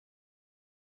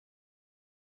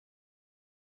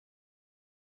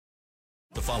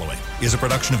The following is a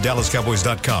production of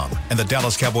DallasCowboys.com and the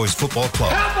Dallas Cowboys Football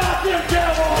Club. How about them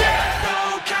Cowboys? Yeah,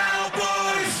 go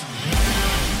Cowboys!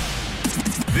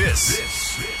 This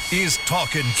is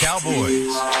Talkin' Cowboys.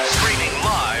 Streaming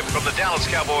live from the Dallas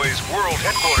Cowboys World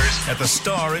Headquarters at the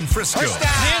Star in Frisco.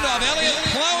 Handoff, Elliott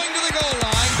plowing to the goal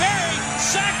line. Barry,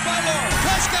 sacked by Lawrence.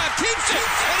 Prescott keeps it,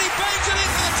 and he bangs it in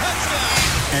for the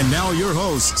touchdown. And now your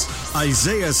hosts,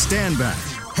 Isaiah Stanback,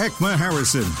 Heckma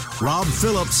Harrison, Rob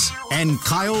Phillips, and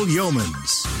Kyle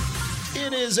Yeomans.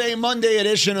 It is a Monday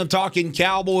edition of Talking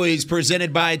Cowboys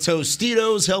presented by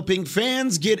Tostitos, helping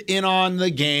fans get in on the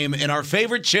game and our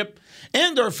favorite chip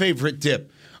and our favorite dip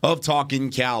of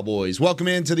Talking Cowboys. Welcome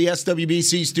into the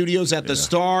SWBC studios at the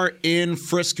Star in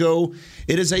Frisco.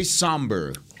 It is a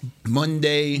somber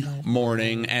Monday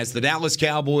morning as the Dallas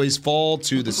Cowboys fall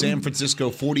to the San Francisco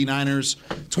 49ers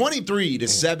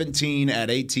 23-17 at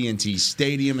AT&T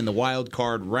Stadium in the wild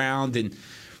card round. And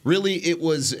really it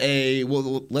was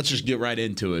let's just get right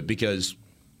into it because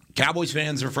Cowboys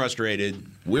fans are frustrated.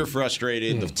 We're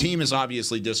frustrated. The team is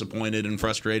obviously disappointed and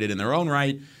frustrated in their own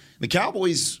right. The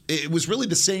Cowboys, it was really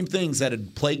the same things that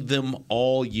had plagued them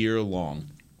all year long.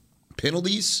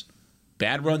 Penalties,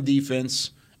 bad run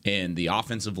defense, and the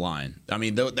offensive line. I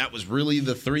mean, that was really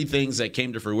the three things that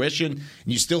came to fruition. And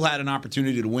you still had an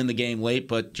opportunity to win the game late,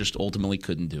 but just ultimately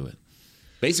couldn't do it.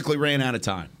 Basically ran out of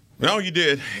time. No, you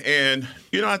did. And,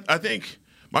 I think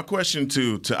my question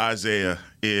to Isaiah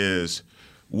is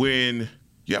when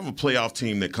you have a playoff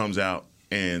team that comes out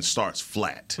and starts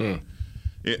flat,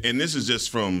 and this is just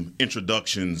from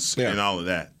introductions and all of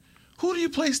that, who do you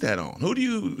place that on? Who do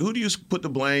you put the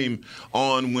blame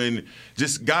on when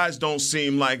just guys don't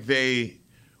seem like they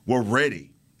were ready?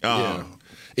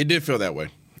 It did feel that way.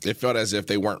 It felt as if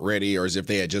they weren't ready or as if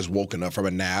they had just woken up from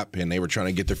a nap and they were trying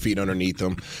to get their feet underneath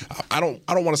them. I don't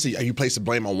want to see you place the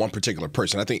blame on one particular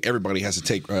person. I think everybody has to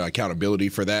take accountability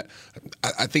for that.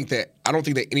 I don't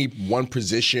think that any one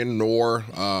position nor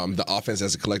the offense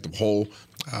as a collective whole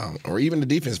or even the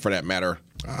defense for that matter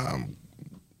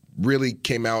really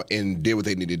came out and did what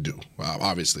they needed to do,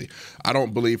 obviously. I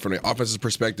don't believe from the offensive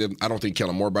perspective, I don't think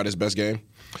Kellen Moore brought his best game.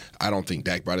 I don't think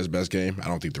Dak brought his best game. I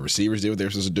don't think the receivers did what they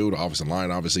were supposed to do. The offensive line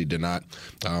obviously did not.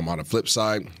 On the flip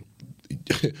side,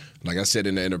 like I said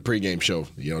in the pregame show,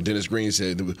 Dennis Green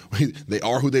said they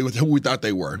are who we thought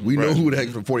they were. We know who the heck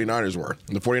the 49ers were.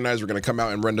 And the 49ers were going to come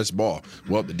out and run this ball.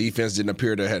 Well, the defense didn't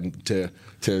appear to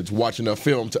watch enough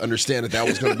film to understand that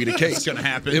was going to be the case. It's going to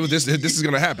happen. This is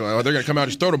going to happen. They're going to come out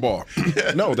and just throw the ball.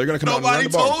 No, they're going to come out and run the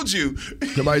ball.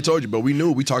 Nobody told you, but we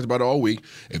knew. We talked about it all week.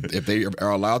 If they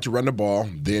are allowed to run the ball,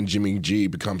 then Jimmy G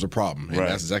becomes a problem. And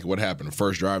that's exactly what happened. The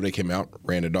first drive, they came out,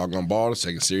 ran the doggone ball. The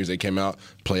second series, they came out,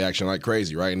 play action like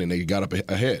crazy, right? And then they got up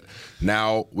ahead.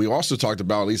 Now, we also talked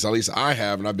about, at least I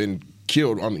have, and I've been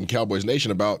killed in Cowboys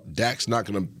Nation about Dak's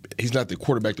he's not the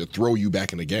quarterback to throw you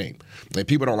back in the game. And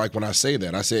people don't like when I say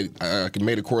that. I said I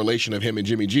made a correlation of him and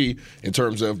Jimmy G in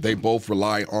terms of they both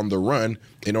rely on the run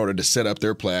in order to set up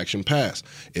their play action pass.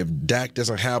 If Dak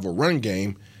doesn't have a run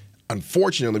game,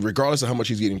 unfortunately, regardless of how much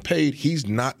he's getting paid, he's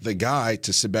not the guy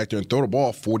to sit back there and throw the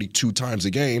ball 42 times a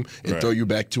game and throw you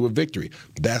back to a victory.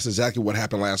 That's exactly what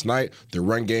happened last night. The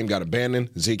run game got abandoned.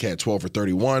 Zeke had 12 for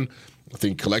 31. I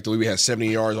think collectively we had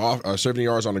 70 yards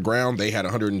on the ground. They had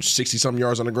 160-something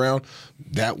yards on the ground.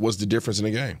 That was the difference in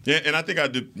the game. Yeah, and I think I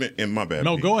did. And my bad.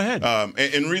 No, go ahead.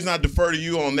 And the reason I defer to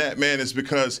you on that, man, is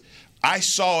because I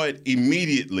saw it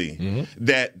immediately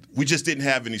that we just didn't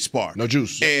have any spark. No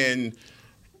juice. And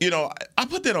I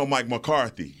put that on Mike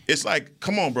McCarthy. It's like,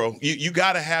 come on, bro. You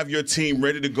got to have your team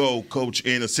ready to go, coach,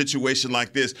 in a situation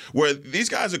like this where these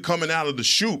guys are coming out of the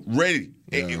chute ready.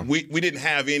 Yeah. We didn't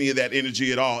have any of that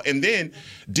energy at all. And then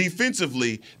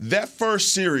defensively, that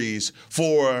first series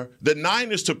for the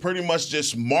Niners to pretty much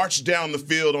just march down the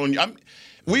field on you.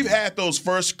 We've had those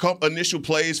first initial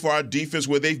plays for our defense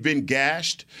where they've been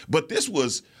gashed, but this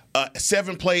was a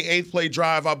 7-play, 8-play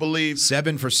drive, I believe.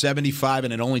 7 for 75,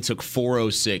 and it only took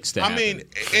 4:06 to happen. I mean,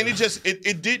 and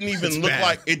it didn't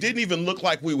even look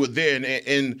like we were there.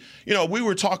 And we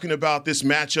were talking about this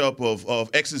matchup of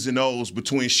X's and O's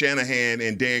between Shanahan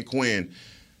and Dan Quinn.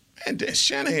 And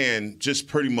Shanahan just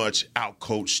pretty much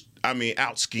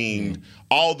out-schemed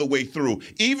all the way through.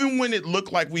 Even when it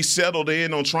looked like we settled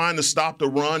in on trying to stop the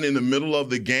run in the middle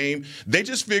of the game, they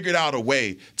just figured out a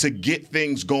way to get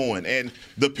things going. And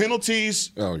the penalties,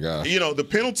 the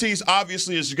penalties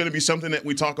obviously is going to be something that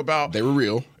we talk about. They were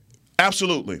real.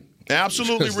 Absolutely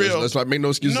real. Let's not make no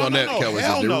excuses on that,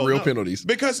 Cowboys. They were real penalties.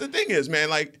 Because the thing is, man,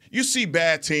 like you see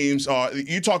bad teams, or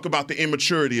you talk about the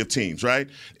immaturity of teams, right?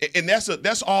 And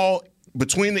that's all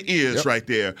between the ears right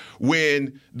there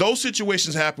when those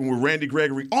situations happen with Randy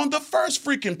Gregory on the first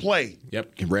freaking play.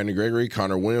 Yep. Randy Gregory,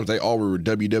 Connor Williams, they all were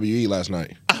WWE last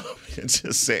night.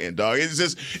 Just saying, dog.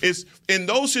 It's in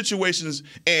those situations,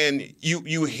 and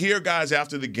you hear guys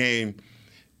after the game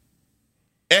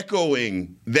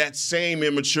echoing that same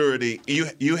immaturity.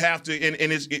 You have to, and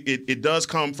it does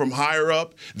come from higher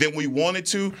up than we wanted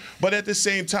to. But at the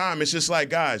same time, it's just like,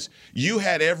 guys, you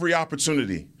had every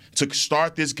opportunity to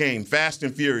start this game fast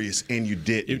and furious, and you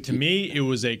didn't. To me, it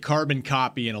was a carbon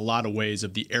copy in a lot of ways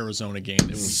of the Arizona game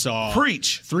that we saw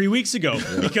 3 weeks ago.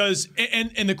 Because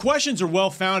and the questions are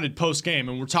well-founded post-game,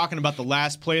 and we're talking about the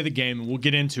last play of the game, and we'll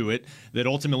get into it, that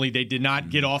ultimately they did not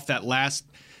get off that last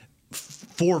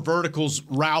four verticals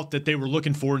route that they were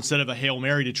looking for instead of a Hail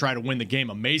Mary to try to win the game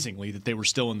amazingly, that they were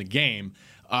still in the game.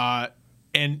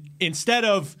 And instead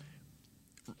of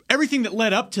everything that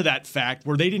led up to that fact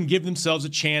where they didn't give themselves a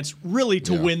chance really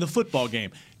to win the football game.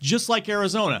 Just like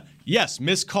Arizona. Yes,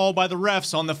 missed call by the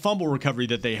refs on the fumble recovery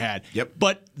that they had. Yep.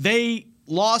 But they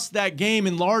lost that game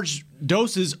in large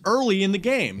doses early in the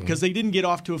game because they didn't get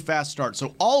off to a fast start.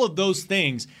 So all of those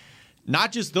things,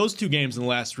 not just those two games in the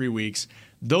last 3 weeks,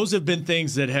 those have been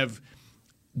things that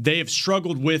they have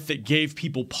struggled with that gave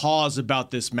people pause about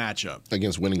this matchup.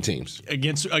 Against winning teams.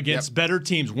 Against better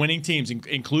teams, winning teams,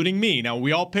 including me. Now,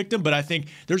 we all picked them, but I think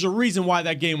there's a reason why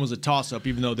that game was a toss-up,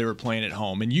 even though they were playing at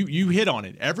home. And you hit on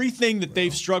it. Everything that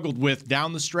they've struggled with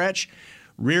down the stretch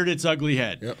reared its ugly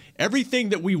head. Yep. Everything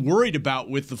that we worried about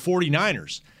with the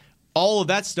 49ers, all of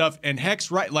that stuff, and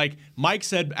Heck's right. Like Mike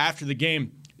said after the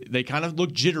game, they kind of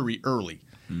looked jittery early.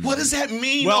 What does that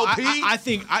mean, well, OP? I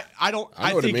think I don't. I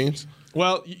know what it means.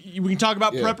 Well, we can talk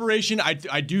about preparation.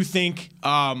 I do think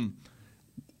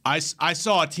I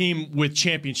saw a team with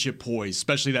championship poise,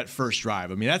 especially that first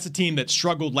drive. I mean, that's a team that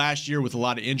struggled last year with a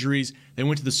lot of injuries. They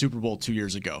went to the Super Bowl 2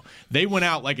 years ago. They went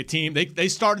out like a team. They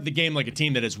started the game like a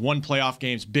team that has won playoff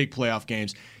games, big playoff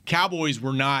games. Cowboys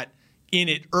were not in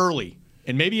it early.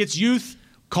 And maybe it's youth,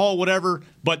 call whatever,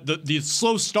 but the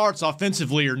slow starts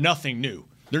offensively are nothing new.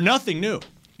 They're nothing new.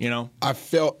 You know, I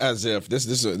felt as if this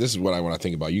is what I want to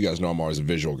think about. You guys know I'm always a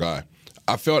visual guy.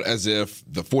 I felt as if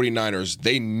the 49ers,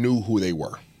 they knew who they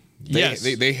were.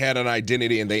 They had an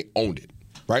identity and they owned it.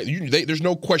 Right? There's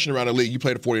no question around the league. You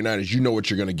play the 49ers, you know what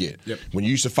you're going to get. Yep. When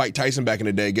you used to fight Tyson back in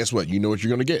the day, guess what? You know what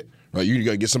you're going to get. Right? You're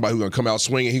going to get somebody who's going to come out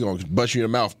swinging. He's going to bust you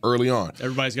in the mouth early on.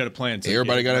 Everybody's got a plan.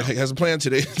 Everybody has a plan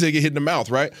to get hit in the mouth,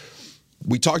 right?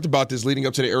 We talked about this leading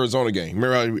up to the Arizona game.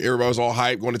 Remember, everybody was all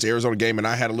hyped going into the Arizona game, and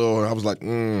I was like,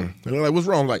 And they're like, what's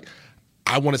wrong? Like,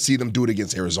 I want to see them do it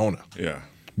against Arizona. Yeah.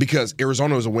 Because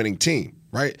Arizona is a winning team,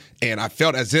 right? And I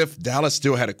felt as if Dallas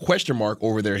still had a question mark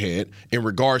over their head in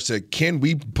regards to, can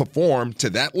we perform to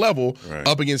that level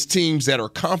up against teams that are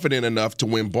confident enough to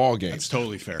win ball games? That's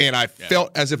totally fair. And I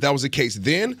felt as if that was the case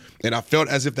then, and I felt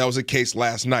as if that was the case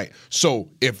last night. So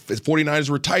if the 49ers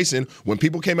were Tyson, when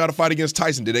people came out to fight against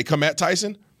Tyson, did they come at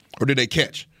Tyson or did they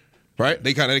catch? Right?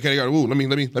 They kind of go, ooh, let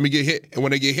me get hit. And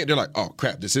when they get hit, they're like, oh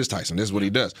crap, this is Tyson. This is what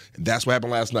he does. And that's what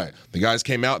happened last night. The guys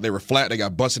came out, they were flat, they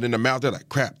got busted in the mouth. They're like,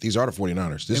 crap, these are the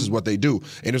 49ers. This is what they do.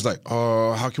 And it's like,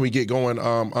 how can we get going?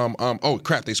 Oh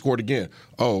crap, they scored again.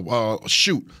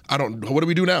 Shoot. What do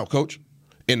we do now, coach?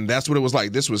 And that's what it was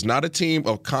like. This was not a team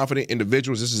of confident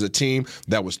individuals. This is a team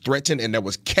that was threatened and that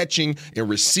was catching and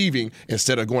receiving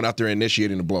instead of going out there and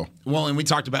initiating the blow. Well, and we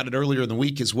talked about it earlier in the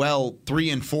week as well.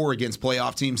 3-4 against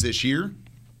playoff teams this year.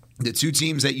 The two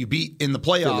teams that you beat in the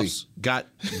playoffs got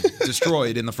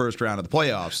destroyed in the first round of the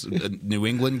playoffs. New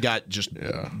England got just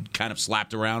kind of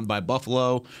slapped around by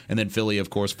Buffalo, and then Philly,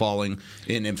 of course, falling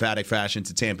in emphatic fashion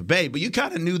to Tampa Bay. But you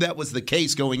kind of knew that was the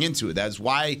case going into it. That's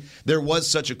why there was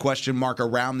such a question mark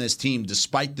around this team,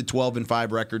 despite the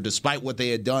 12-5 record, despite what they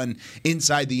had done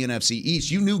inside the NFC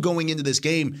East. You knew going into this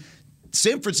game,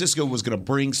 San Francisco was going to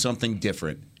bring something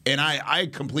different. And I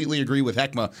completely agree with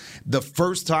Heckma. The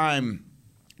first time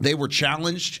they were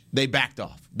challenged, they backed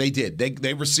off. They did.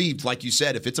 They received, like you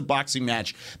said, if it's a boxing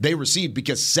match, they received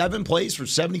because 7 plays for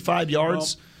 75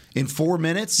 yards in 4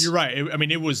 minutes. You're right. I mean,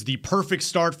 it was the perfect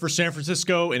start for San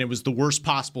Francisco, and it was the worst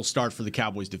possible start for the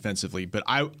Cowboys defensively. But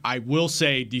I will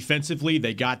say, defensively,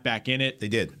 they got back in it. They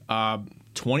did.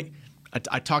 20.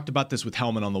 I talked about this with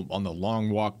Hellman on the long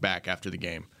walk back after the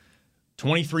game.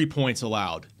 23 points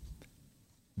allowed.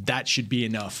 That should be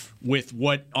enough with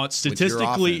what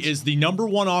statistically is the number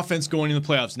one offense going in the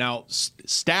playoffs. Now,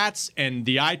 stats and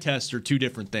the eye test are two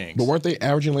different things. But weren't they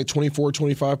averaging like 24,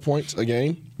 25 points a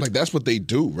game? Like, that's what they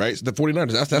do, right? The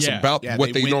 49ers, that's about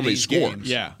what they normally score.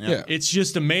 Yeah. It's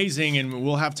just amazing, and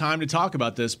we'll have time to talk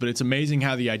about this, but it's amazing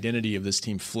how the identity of this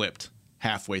team flipped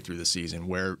halfway through the season,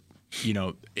 where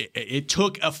it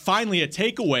took finally a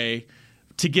takeaway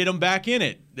to get them back in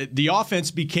it. The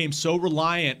offense became so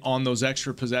reliant on those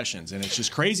extra possessions, and it's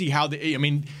just crazy how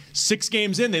 6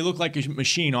 games in, they look like a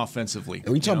machine offensively.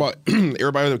 And we talk about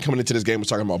everybody coming into this game was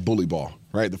talking about bully ball,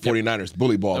 right? The 49ers,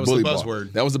 bully ball, that was bully the ball.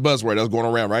 buzzword. That was the buzzword that was going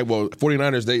around, right? Well,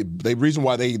 49ers, the reason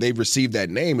why they received that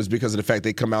name is because of the fact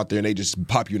they come out there and they just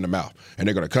pop you in the mouth. And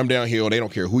they're going to come downhill. They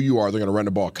don't care who you are. They're going to run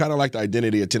the ball. Kind of like the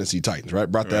identity of Tennessee Titans, right?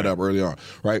 Brought that up early on,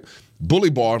 right? Bully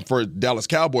ball for Dallas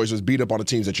Cowboys was beat up on the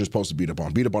teams that you're supposed to beat up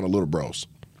on the little bros.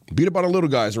 Beat up on the little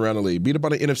guys around the league. Beat up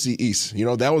on the NFC East.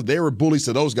 They were bullies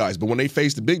to those guys. But when they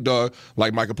faced the big dog,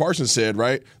 like Micah Parsons said,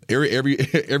 right? Every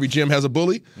gym has a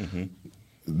bully.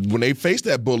 Mm-hmm. When they faced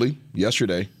that bully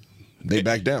yesterday, they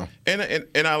backed down. And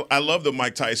I love the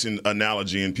Mike Tyson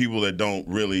analogy. And people that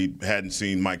hadn't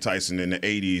seen Mike Tyson in the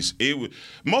 80s,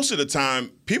 most of the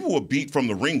time people were beat from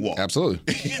the ring walk.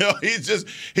 Absolutely.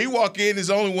 He walk in. There's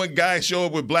only one guy show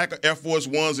up with black Air Force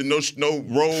Ones and no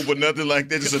robe or nothing like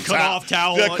that. Just a cut-off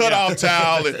towel. Cut-off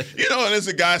towel. And there's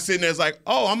a guy sitting there. It's like,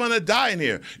 oh, I'm gonna die in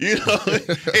here.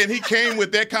 And he came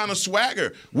with that kind of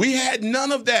swagger. We had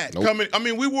none of that coming. I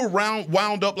mean, we were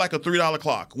wound up like a $3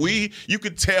 clock. You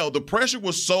could tell the pressure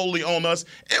was solely on us,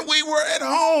 and we were at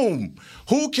home.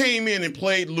 Who came in and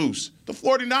played loose? The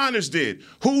 49ers did.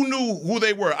 Who knew who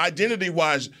they were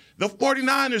identity-wise? The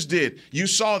 49ers did. You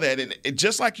saw that. And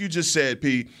just like you just said,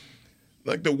 P,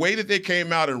 like the way that they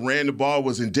came out and ran the ball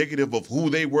was indicative of who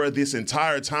they were this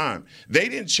entire time. They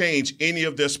didn't change any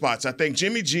of their spots. I think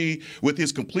Jimmy G, with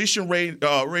his completion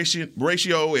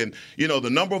ratio and, the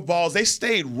number of balls, they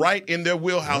stayed right in their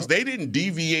wheelhouse. They didn't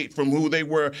deviate from who they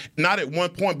were, not at one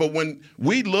point. But when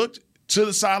we looked to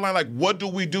the sideline, like, what do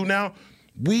we do now?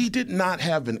 We did not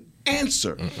have an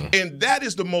answer. And that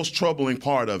is the most troubling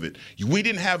part of it. We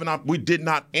did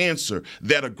not answer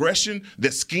that aggression,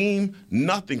 that scheme,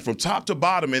 nothing from top to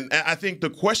bottom. And I think the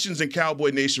questions in Cowboy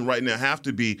Nation right now have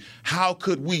to be, how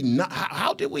did we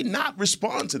not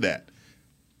respond to that?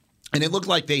 And it looked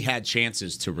like they had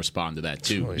chances to respond to that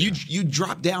too. Oh, yeah. You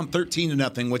dropped down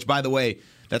 13-0, which, by the way,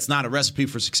 that's not a recipe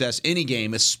for success any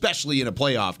game, especially in a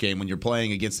playoff game when you're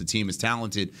playing against a team as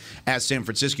talented as San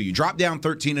Francisco. You drop down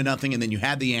 13-0, and then you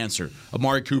had the answer.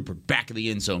 Amari Cooper, back of the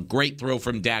end zone. Great throw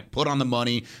from Dak, put on the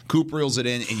money. Cooper reels it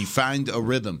in, and you find a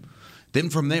rhythm. Then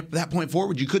from that point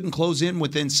forward, you couldn't close in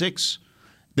within 6.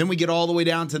 Then we get all the way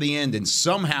down to the end, and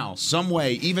somehow, some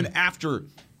way, even after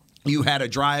you had a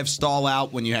drive stall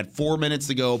out when you had 4 minutes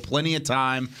to go, plenty of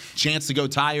time, chance to go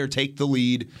tie or take the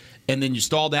lead, and then you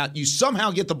stalled out. You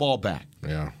somehow get the ball back.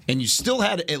 Yeah. And you still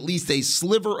had at least a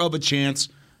sliver of a chance.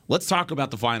 Let's talk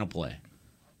about the final play.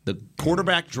 The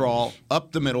quarterback draw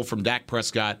up the middle from Dak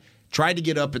Prescott, tried to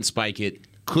get up and spike it,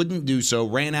 couldn't do so,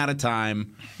 ran out of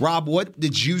time. Rob, what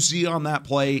did you see on that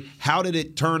play? How did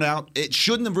it turn out? It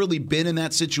shouldn't have really been in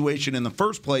that situation in the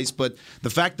first place, but the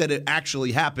fact that it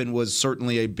actually happened was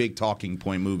certainly a big talking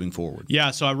point moving forward.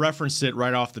 Yeah, so I referenced it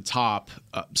right off the top.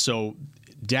 So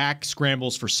Dak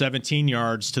scrambles for 17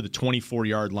 yards to the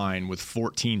 24-yard line with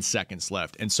 14 seconds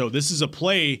left. And so this is a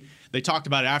play, they talked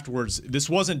about it afterwards. This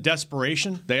wasn't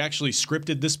desperation. They actually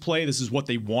scripted this play. This is what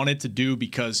they wanted to do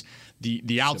because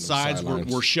the outsides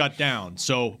were shut down.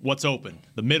 So what's open?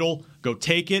 The middle, go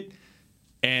take it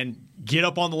and get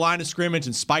up on the line of scrimmage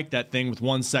and spike that thing with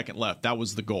 1 second left. That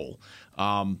was the goal.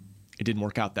 It didn't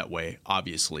work out that way,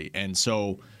 obviously. And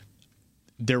so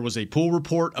there was a pool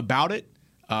report about it.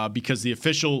 Because the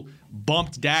official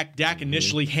bumped Dak. Dak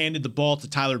initially handed the ball to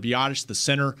Tyler Biadasz, the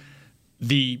center.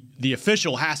 The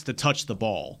official has to touch the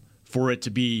ball for it to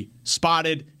be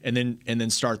spotted and then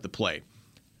start the play.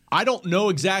 I don't know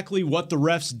exactly what the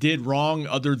refs did wrong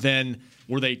other than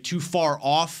were they too far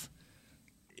off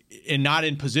and not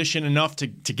in position enough to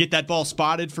get that ball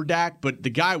spotted for Dak, but the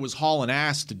guy was hauling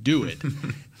ass to do it.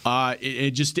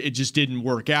 It just didn't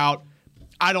work out.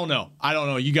 I don't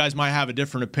know. You guys might have a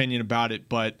different opinion about it,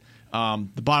 but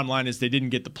the bottom line is they didn't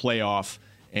get the playoff,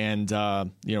 and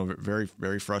very,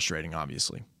 very frustrating,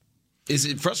 obviously. Is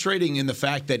it frustrating in the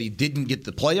fact that he didn't get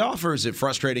the playoff, or is it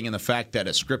frustrating in the fact that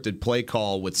a scripted play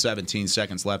call with 17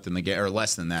 seconds left in the game, or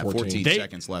less than that, 14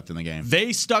 seconds left in the game?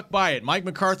 They stuck by it. Mike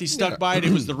McCarthy stuck by it.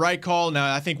 It was the right call.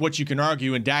 Now, I think what you can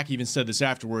argue, and Dak even said this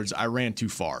afterwards, I ran too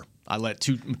far. I let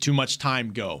too much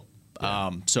time go.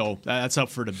 So that's up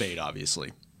for debate,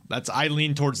 obviously. I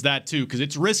lean towards that too because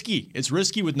it's risky. It's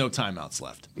risky with no timeouts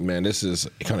left. Man, this is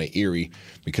kind of eerie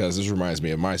because this reminds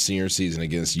me of my senior season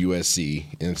against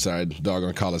USC inside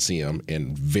doggone Coliseum,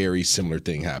 and very similar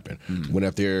thing happened. Went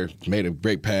up there, made a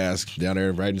great pass down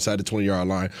there right inside the 20-yard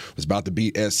line, was about to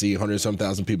beat SC, 100-some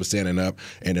thousand people standing up,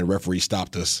 and the referee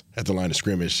stopped us at the line of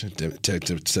scrimmage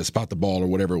to spot the ball or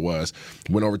whatever it was.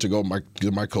 Went over to go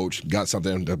to my coach, got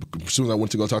something. As soon as I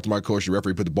went to go talk to my coach, the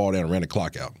referee put the ball down and ran the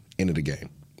clock out. End of the game.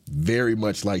 Very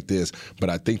much like this, but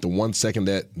I think the 1 second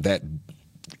that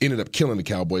ended up killing the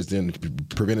Cowboys, then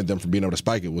prevented them from being able to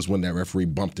spike it, was when that referee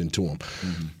bumped into them.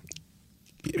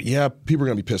 Yeah, people are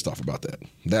going to be pissed off about that.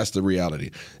 That's the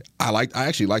reality. I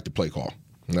actually like the play call.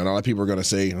 And a lot of people are going to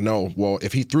say, no, well,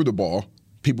 if he threw the ball,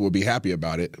 people would be happy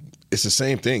about it. It's the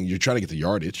same thing. You're trying to get the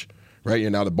yardage, right?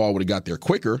 And now the ball would have got there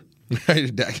quicker.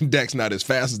 Dak's not as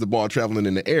fast as the ball traveling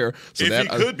in the air. So if he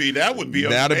could be, that would be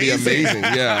amazing. That'd be amazing.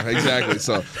 Yeah, exactly.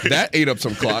 So that ate up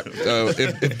some clock.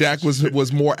 If Dak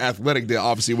was more athletic, there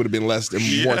obviously would have been less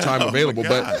and more time available.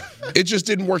 But it just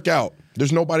didn't work out.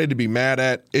 There's nobody to be mad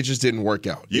at. It just didn't work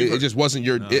out. It just wasn't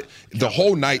your the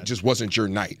whole night just wasn't your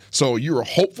night. So you were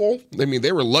hopeful. I mean,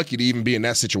 they were lucky to even be in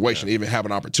that situation, to even have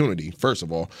an opportunity, first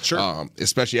of all. Sure.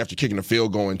 Especially after kicking a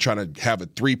field goal and trying to have a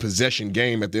 3-possession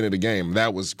game at the end of the game.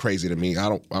 That was crazy to me. I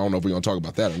don't know if we're going to talk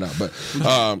about that or not.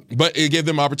 But it gave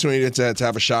them opportunity to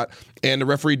have a shot. And the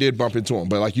referee did bump into him.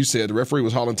 But like you said, the referee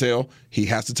was hauling tail. He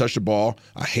has to touch the ball.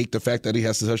 I hate the fact that he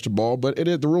has to touch the ball, but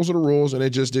the rules are the rules, and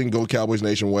it just didn't go Cowboys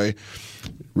Nation way.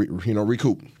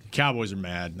 Recoup. Cowboys are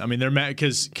mad. I mean, they're mad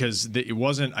because it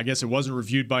wasn't. I guess it wasn't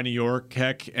reviewed by New York,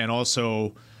 heck, and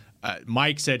also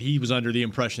Mike said he was under the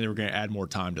impression they were going to add more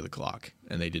time to the clock,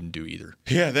 and they didn't do either.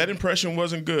 Yeah, that impression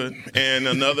wasn't good. And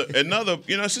another,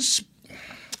 it's just,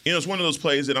 it's one of those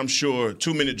plays that I'm sure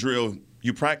 2-minute drill.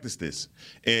 You practice this,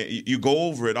 and you go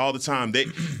over it all the time.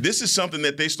 This is something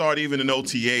that they start even in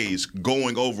OTAs,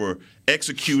 going over,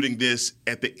 executing this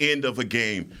at the end of a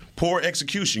game. Poor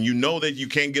execution. You know that you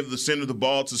can't give the center of the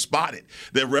ball to spot it.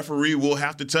 The referee will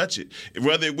have to touch it.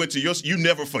 Whether it went to you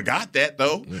never forgot that,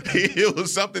 though. It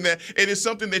was something that, and it's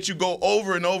something that you go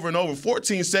over and over and over.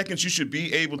 14 seconds, you should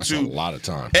be able to a lot of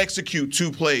time. Execute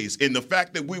 2 plays. And the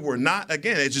fact that we were not,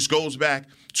 again, it just goes back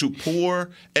to poor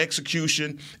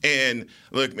execution. And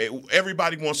look,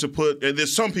 everybody wants to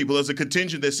there's some people, there's a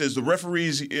contingent that says the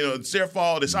referees, it's their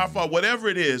fault, it's our fault, whatever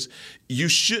it is. You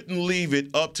shouldn't leave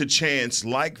it up to chance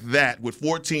like that with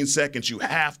 14 seconds. You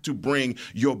have to bring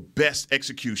your best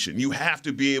execution. You have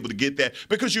to be able to get that,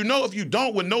 because if you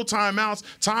don't, with no timeouts,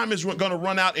 time is going to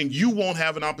run out and you won't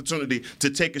have an opportunity to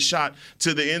take a shot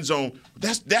to the end zone.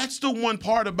 That's the one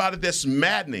part about it that's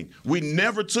maddening. We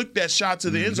never took that shot to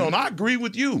the end zone. I agree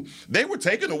with you. They were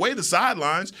taking away the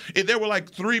sidelines. There were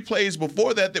like 3 plays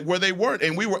before that where they weren't,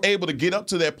 and we were able to get up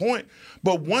to that point.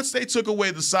 But once they took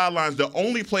away the sidelines, the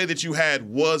only play that you had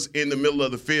was in the middle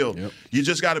of the field. Yep. You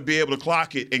just got to be able to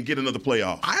clock it and get another play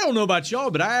off. I don't know about y'all,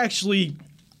 but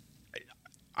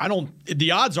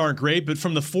the odds aren't great, but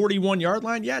from the 41-yard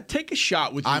line, take a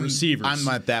shot with your receivers. I'm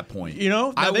at that point. They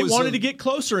wanted to get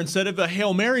closer instead of a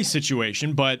Hail Mary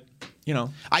situation, but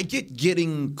I get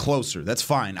getting closer. That's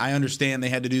fine. I understand they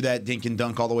had to do that dink and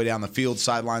dunk all the way down the field,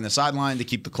 sideline to sideline, to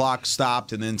keep the clock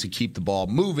stopped and then to keep the ball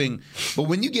moving. But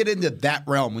when you get into that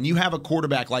realm, when you have a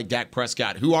quarterback like Dak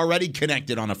Prescott, who already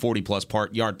connected on a 40-plus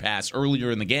yard pass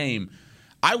earlier in the game,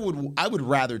 I would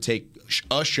rather take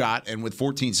a shot, and with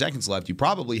 14 seconds left, you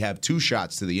probably have 2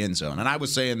 shots to the end zone. And I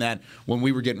was saying that when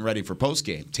we were getting ready for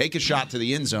postgame. Take a shot to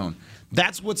the end zone.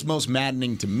 That's what's most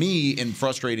maddening to me and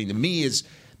frustrating to me is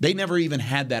they never even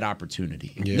had that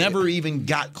opportunity. Yeah. Never even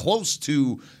got close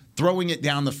to throwing it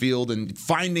down the field and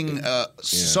finding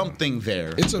something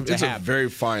there. It's a very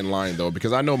fine line, though,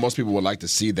 because I know most people would like to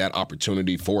see that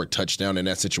opportunity for a touchdown in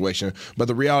that situation. But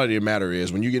the reality of the matter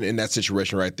is, when you get in that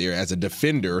situation right there, as a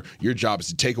defender, your job is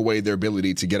to take away their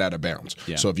ability to get out of bounds.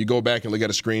 Yeah. So if you go back and look at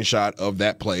a screenshot of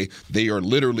that play, they are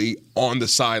literally on the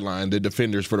sideline, the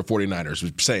defenders for the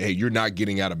 49ers, say, hey, you're not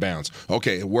getting out of bounds.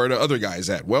 Okay, where are the other guys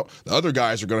at? Well, the other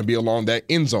guys are going to be along that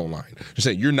end zone line. You're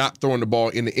saying you're not throwing the ball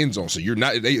in the end zone, so you're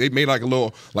not. They made like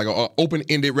a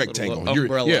open-ended rectangle.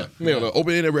 The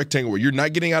open-ended rectangle where you're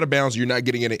not getting out of bounds, you're not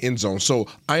getting in the end zone. So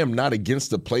I am not against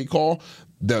the play call.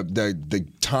 The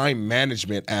time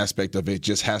management aspect of it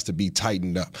just has to be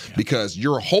tightened up because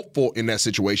you're hopeful in that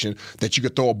situation that you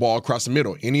could throw a ball across the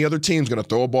middle. Any other team's going to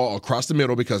throw a ball across the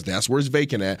middle because that's where it's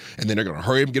vacant at, and then they're going to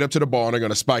hurry up and get up to the ball, and they're going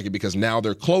to spike it because now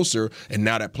they're closer, and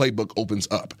now that playbook opens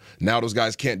up. Now those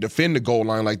guys can't defend the goal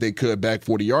line like they could back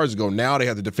 40 yards ago. Now they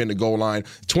have to defend the goal line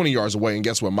 20 yards away, and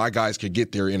guess what? My guys could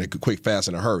get there in a quick, fast,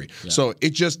 and a hurry. Yeah. So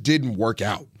it just didn't work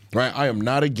out. right? I am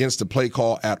not against the play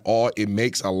call at all. It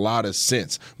makes a lot of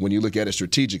sense when you look at it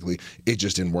strategically. It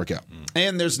just didn't work out.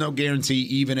 And there's no guarantee,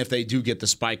 even if they do get the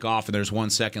spike off and there's 1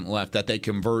 second left, that they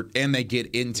convert and they get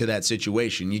into that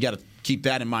situation. You got to keep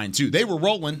that in mind, too. They were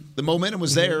rolling. The momentum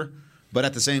was there. But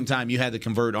at the same time, you had to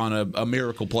convert on a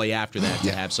miracle play after that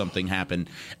to have something happen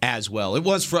as well. It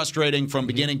was frustrating from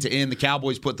beginning to end. The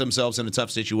Cowboys put themselves in a tough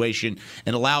situation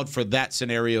and allowed for that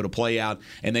scenario to play out,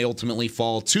 and they ultimately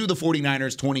fall to the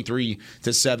 49ers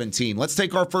 23-17. Let's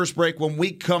take our first break. When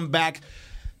we come back,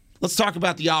 let's talk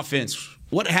about the offense.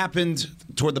 What happened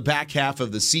toward the back half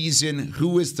of the season?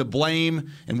 Who is to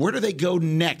blame? And where do they go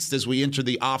next as we enter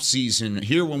the offseason?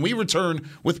 Here when we return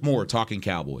with more Talking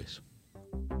Cowboys.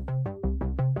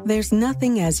 There's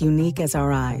nothing as unique as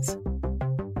our eyes,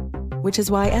 which is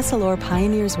why Essilor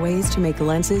pioneers ways to make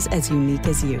lenses as unique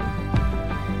as you.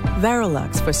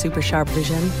 Varilux for super sharp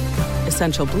vision,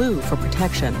 Essential Blue for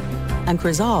protection, and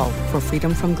Crizal for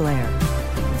freedom from glare.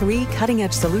 3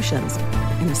 cutting-edge solutions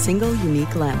in a single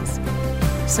unique lens.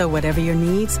 So whatever your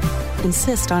needs,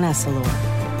 insist on Essilor.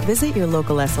 Visit your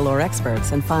local Essilor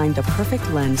experts and find the perfect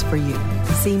lens for you.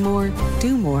 See more,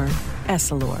 do more,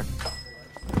 Essilor.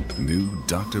 New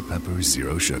Dr. Pepper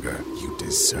Zero Sugar. You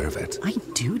deserve it. I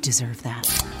do deserve that.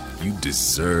 You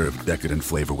deserve decadent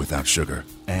flavor without sugar.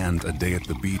 And a day at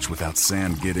the beach without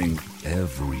sand getting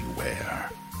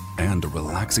everywhere. And a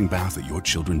relaxing bath that your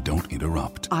children don't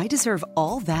interrupt. I deserve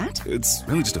all that? It's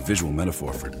really just a visual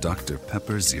metaphor for Dr.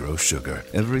 Pepper Zero Sugar.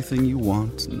 Everything you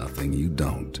want, nothing you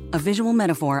don't. A visual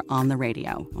metaphor on the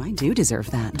radio. I do deserve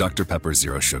that. Dr. Pepper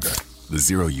Zero Sugar. The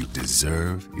zero you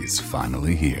deserve is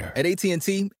finally here. At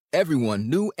AT&T, everyone,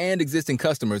 new and existing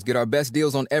customers, get our best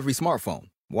deals on every smartphone.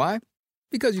 Why?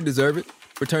 Because you deserve it.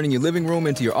 For turning your living room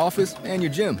into your office and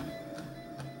your gym.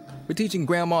 For teaching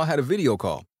Grandma how to video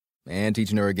call. And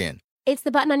teaching her again. It's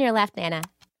the button on your left, Nana.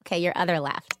 Okay, your other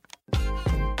left.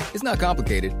 It's not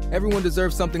complicated. Everyone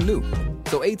deserves something new.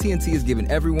 So AT&T is giving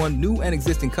everyone, new and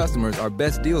existing customers, our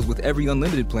best deals with every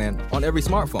unlimited plan on every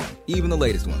smartphone, even the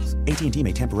latest ones. AT&T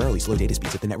may temporarily slow data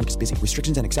speeds if the network is busy.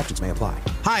 Restrictions and exceptions may apply.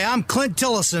 Hi, I'm Clint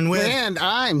Tillison with... And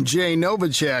I'm Jay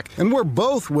Novacek. And we're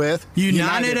both with...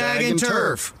 United Ag and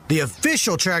Turf, the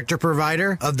official tractor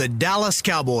provider of the Dallas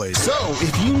Cowboys. So,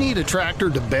 if you need a tractor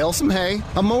to bale some hay,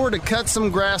 a mower to cut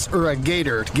some grass, or a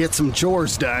gator to get some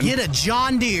chores done... Get a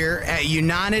John Deere at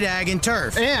United Ag and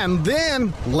Turf. And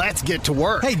then, let's get to work.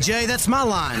 Hey, Jay, that's my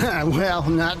line. Well,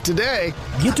 not today.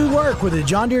 Get to work with a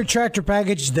John Deere tractor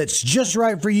package that's just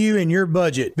right for you and your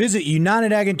budget. Visit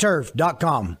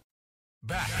UnitedAgAndTurf.com.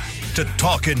 Back to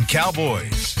Talking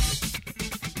Cowboys.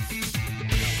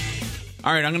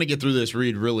 All right, I'm going to get through this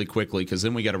read really quickly because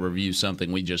then we got to review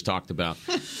something we just talked about.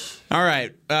 All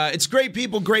right, it's Great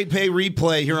People, Great Pay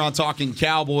replay here on Talking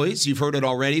Cowboys. You've heard it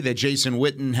already that Jason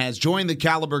Witten has joined the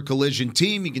Caliber Collision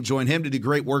team. You can join him to do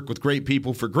great work with great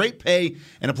people for great pay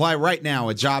and apply right now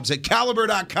at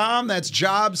jobs@caliber.com. That's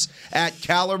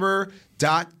jobs@caliber.com.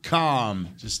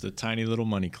 Just a tiny little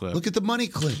money clip. Look at the money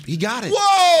clip. He got it.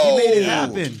 Whoa! He made it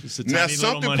happen. Now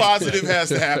something positive has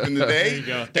to happen today. There you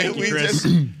go. Thank you, Chris.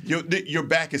 Your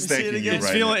back is thanking you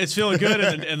right now. It's feeling good,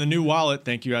 and the new wallet,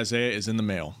 thank you, Isaiah, is in the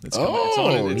mail. It's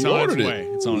on its way.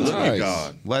 It's on its way.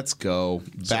 God. Let's go.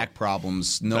 Back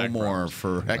problems. No more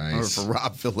for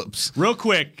Rob Phillips. Real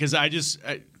quick, because I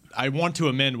want to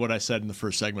amend what I said in the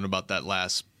first segment about that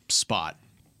last spot.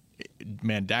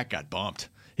 Man, Dak got bumped.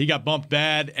 He got bumped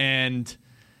bad, and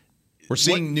we're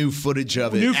seeing new footage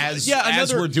of it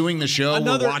as we're doing the show.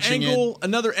 We're watching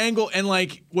another angle, and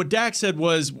like what Dak said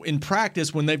was in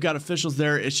practice when they've got officials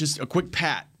there, it's just a quick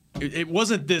pat. It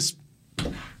wasn't this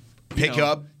pick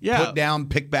up, put down,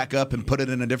 pick back up, and put it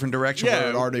in a different direction where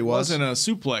it already was. It wasn't a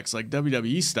suplex like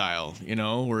WWE style,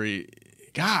 where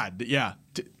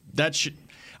that should.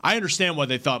 I understand why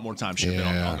they thought more time should have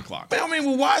been on the clock. I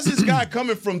mean, why is this guy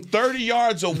coming from 30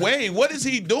 yards away? What is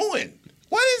he doing?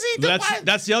 What is he doing?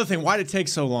 That's the other thing. Why did it take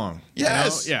so long?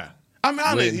 Yes. Yeah.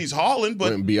 I mean, he's hauling,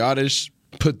 but when Biadasz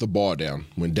put the ball down,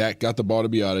 when Dak got the ball to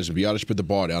Biadasz, and Biadasz put the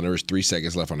ball down, there was 3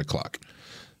 seconds left on the clock.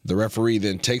 The referee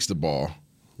then takes the ball,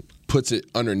 puts it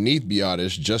underneath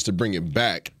Biadasz just to bring it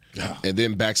back, and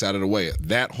then backs out of the way.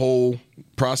 That whole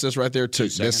process right there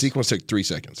that sequence took 3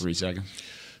 seconds. 3 seconds.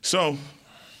 So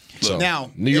now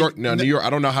New York. I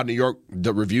don't know how New York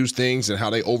reviews things and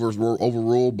how they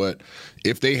overrule, but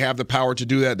if they have the power to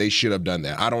do that, they should have done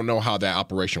that. I don't know how that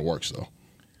operation works though.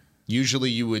 Usually,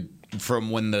 you would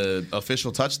from when the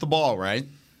official touched the ball, right?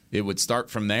 It would start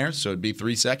from there, so it'd be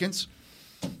 3 seconds,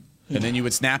 and then you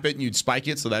would snap it and you'd spike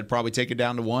it, so that'd probably take it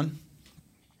down to 1.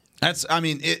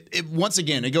 Once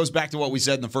again, it goes back to what we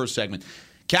said in the first segment.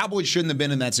 Cowboys shouldn't have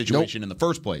been in that situation in the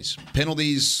first place.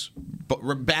 Penalties,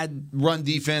 bad run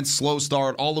defense, slow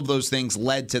start, all of those things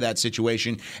led to that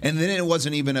situation. And then it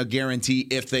wasn't even a guarantee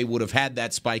if they would have had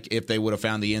that spike, if they would have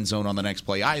found the end zone on the next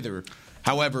play either.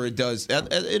 However, it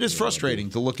is frustrating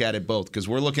to look at it both because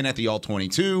we're looking at the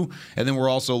all-22, and then we're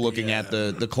also looking at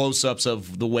the close-ups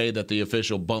of the way that the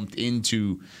official bumped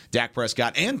into Dak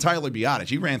Prescott and Tyler Biadasz.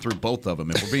 He ran through both of them,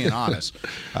 if we're being honest.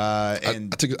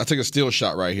 And I took a steal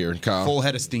shot right here, Kyle. Full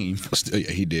head of steam.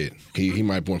 Yeah, he did. He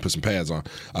might want to put some pads on.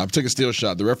 I took a steal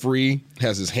shot. The referee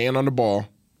has his hand on the ball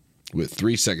with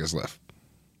 3 seconds left.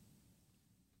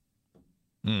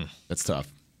 That's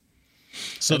tough.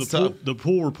 So the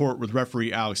pool report with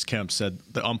referee Alex Kemp said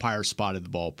the umpire spotted the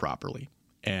ball properly,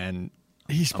 and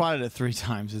he spotted it 3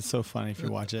 times. It's so funny if you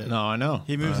watch it. No, I know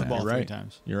he moves the ball 3 right.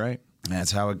 times. You're right.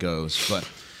 That's how it goes. But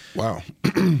wow,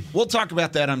 we'll talk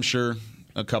about that, I'm sure,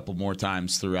 a couple more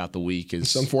times throughout the week.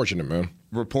 It's unfortunate, man.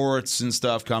 Reports and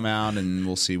stuff come out, and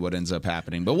we'll see what ends up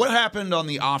happening. But what happened on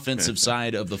the offensive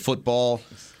side of the football?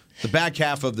 The back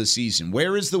half of the season.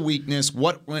 Where is the weakness?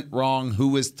 What went wrong?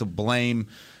 Who is to blame?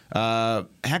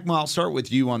 Heckma, I'll start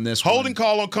with you on this Holding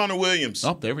call on Connor Williams.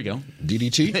 Oh, there we go.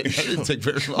 DDT? That didn't take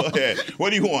very long. Go ahead.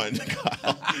 What do you want?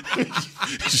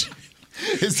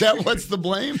 Is that what's the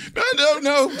blame?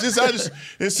 No.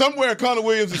 It's somewhere Connor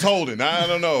Williams is holding. I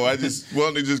don't know. I just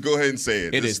wanted to just go ahead and say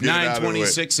it. It is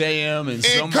 9:26 a.m.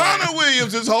 and Connor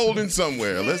Williams is holding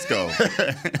somewhere. Let's go.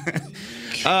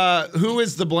 Who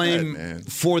is the blame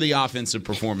for the offensive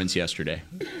performance yesterday?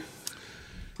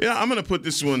 Yeah, I'm going to put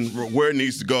this one where it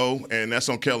needs to go, and that's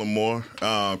on Kellen Moore.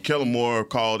 Kellen Moore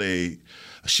called a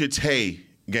shit's hay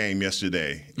game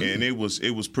yesterday, and it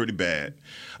was pretty bad.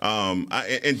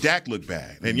 And Dak looked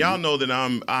bad, and y'all know that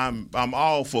I'm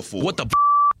all for 4. What the?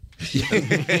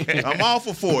 I'm all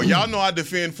for 4. Y'all know I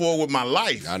defend 4 with my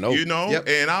life. I know. You know, yep.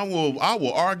 And I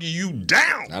will argue you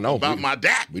down. I know about my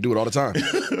Dak. We do it all the time.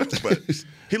 But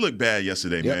he looked bad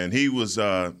yesterday, man. He was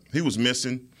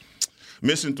missing.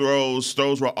 Missing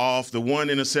throws were off. The one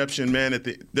interception, man,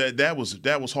 that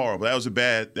was horrible. That was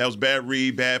bad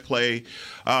read, bad play.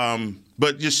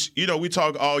 But just we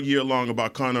talk all year long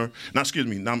about Connor.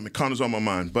 Connor's on my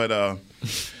mind. But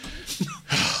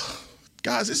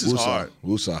guys, this is hard.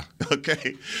 Woosah.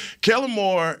 Okay, Kellen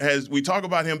Moore we talk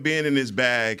about him being in his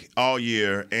bag all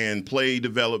year and play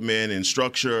development and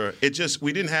structure.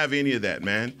 We didn't have any of that,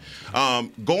 man.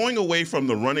 Going away from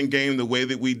the running game the way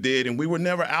that we did, and we were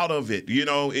never out of it.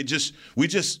 We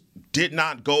just did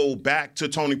not go back to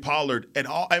Tony Pollard at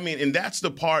all. I mean, and that's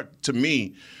the part to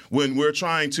me when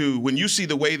you see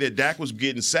the way that Dak was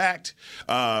getting sacked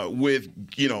with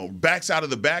backs out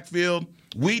of the backfield.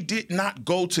 We did not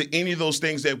go to any of those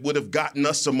things that would have gotten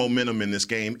us some momentum in this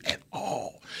game at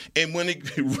all. And what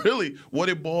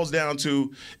it boils down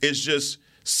to is just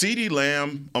CeeDee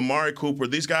Lamb, Amari Cooper,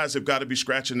 these guys have got to be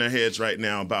scratching their heads right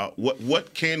now about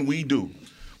what can we do?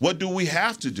 What do we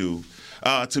have to do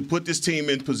to put this team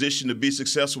in position to be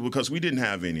successful? Because we didn't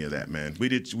have any of that, man. We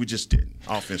just didn't.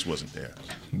 Offense wasn't there.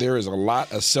 There is a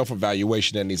lot of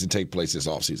self-evaluation that needs to take place this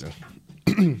offseason.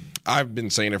 I've been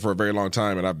saying it for a very long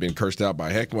time, and I've been cursed out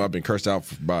by Heckma. I've been cursed out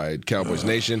by Cowboys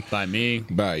Nation. By me.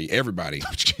 By everybody.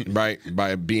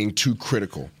 by being too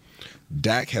critical.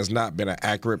 Dak has not been an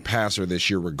accurate passer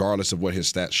this year, regardless of what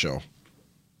his stats show.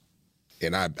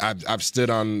 And I've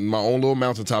stood on my own little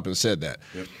mountaintop and said that.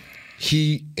 Yep.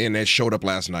 That showed up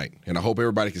last night, and I hope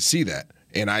everybody can see that.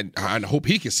 And I hope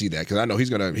he can see that because I know he's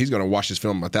gonna watch this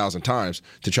film 1,000 times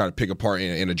to try to pick apart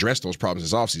and address those problems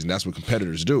this offseason. That's what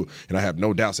competitors do, and I have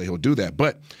no doubts that he'll do that.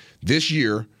 But this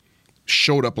year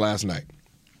showed up last night.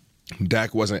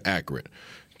 Dak wasn't accurate.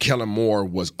 Kellen Moore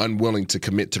was unwilling to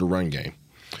commit to the run game.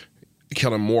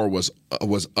 Kellen Moore was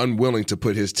unwilling to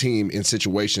put his team in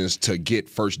situations to get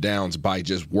first downs by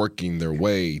just working their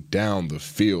way down the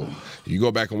field. You go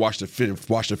back and watch the film. The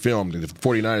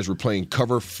 49ers were playing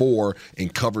cover 4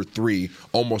 and cover 3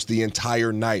 almost the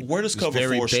entire night. Where does cover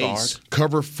 4 start?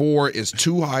 Cover 4 is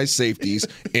 2 high safeties,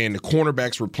 and the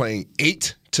cornerbacks were playing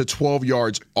 8 to 12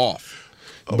 yards off.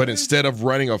 Okay. But instead of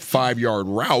running a 5-yard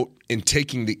route and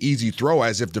taking the easy throw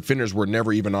as if defenders were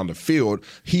never even on the field,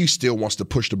 he still wants to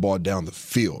push the ball down the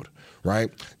field, right?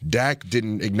 Dak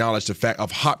didn't acknowledge the fact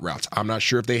of hot routes. I'm not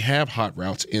sure if they have hot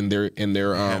routes in their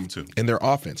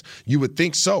offense. You would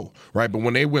think so, right? But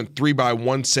when they went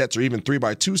 3-by-1 sets or even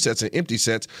 3-by-2 sets and empty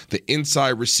sets, the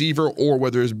inside receiver, or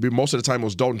whether it's most of the time it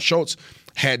was Dalton Schultz,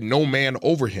 had no man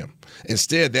over him.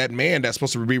 Instead, that man that's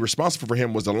supposed to be responsible for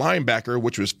him was the linebacker,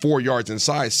 which was 4 yards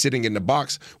inside, sitting in the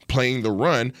box, playing the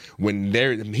run. When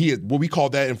what we call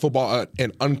that in football,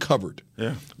 an uncovered.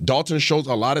 Yeah. Dalton Schultz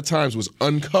a lot of times was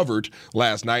uncovered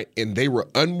last night, and they were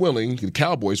unwilling, the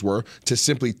Cowboys were, to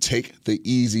simply take the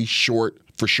easy, short,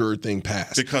 for sure thing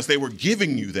pass. Because they were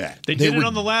giving you that. They did it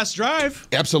on the last drive.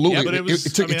 Absolutely. Yeah, but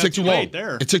it took too long.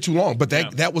 It took too long, but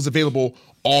that was available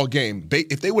all game.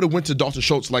 If they would have went to Dalton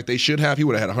Schultz like they should have, he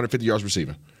would have had 150 yards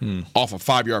receiving off of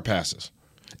 5-yard passes.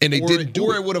 And they didn't do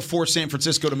it. Or it would have forced San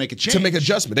Francisco to make a change. To make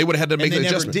adjustment. They would have had to make the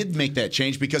adjustment. And they never did make that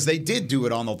change because they did do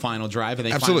it on the final drive, and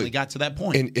they finally got to that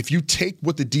point. And if you take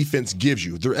what the defense gives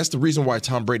you, that's the reason why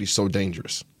Tom Brady's so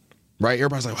dangerous. Right?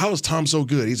 Everybody's like, how is Tom so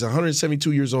good? He's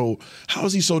 172 years old. How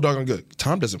is he so doggone good?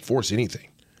 Tom doesn't force anything.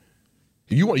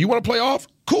 You want to play off?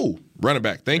 Cool. Running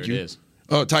back. Thank you.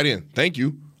 Tight end. Thank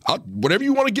you. Whatever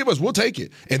you want to give us, we'll take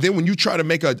it. And then when you try to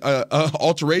make a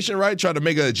alteration, right? Try to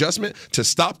make an adjustment to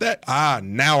stop that.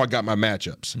 Now I got my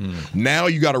matchups. Now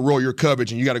you got to roll your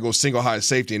coverage and you got to go single high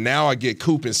safety. And now I get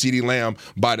Coop and CeeDee Lamb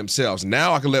by themselves.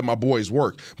 Now I can let my boys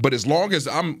work. But as long as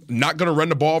I'm not going to run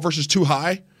the ball versus too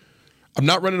high, I'm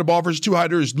not running the ball versus too high.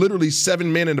 There's literally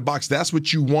 7 men in the box. That's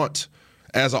what you want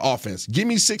as an offense. Give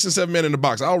me 6 and 7 men in the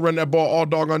box. I'll run that ball all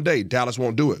doggone day. Dallas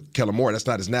won't do it. Kellen Moore, that's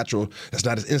not his natural. That's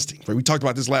not his instinct. Right? We talked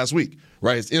about this last week.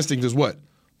 Right? His instinct is what?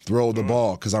 Throw the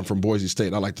ball because I'm from Boise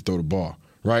State. I like to throw the ball.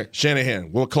 Right?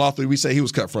 Shanahan, what cloth did we say he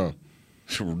was cut from?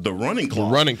 The running cloth.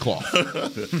 The running cloth.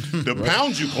 The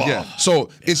pound you cloth. Yeah. So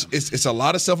it's a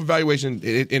lot of self-evaluation,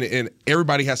 and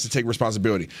everybody has to take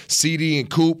responsibility. CD and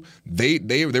Coop, they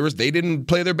didn't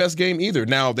play their best game either.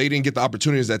 Now, they didn't get the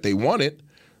opportunities that they wanted,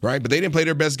 right? But they didn't play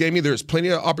their best game either. There's plenty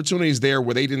of opportunities there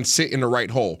where they didn't sit in the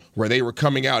right hole, where they were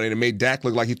coming out, and it made Dak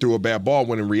look like he threw a bad ball,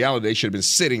 when in reality they should have been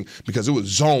sitting because it was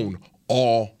zone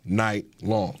all night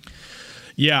long.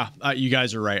 Yeah, you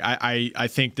guys are right. I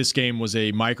think this game was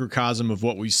a microcosm of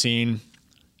what we've seen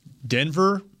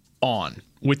Denver on,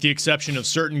 with the exception of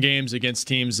certain games against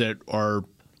teams that are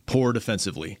poor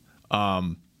defensively.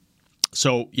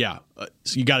 So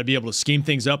you got to be able to scheme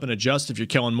things up and adjust if you're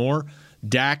Kellen Moore.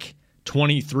 Dak,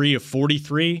 23 of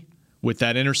 43 with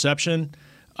that interception.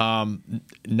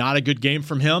 Not a good game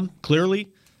from him,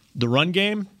 clearly. The run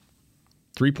game,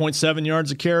 3.7 yards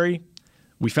a carry.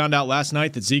 We found out last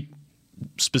night that Zeke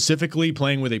specifically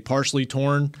playing with a partially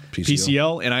torn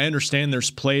PCL, and I understand there's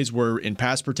plays where in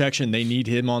pass protection they need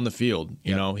him on the field.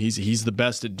 You know, he's the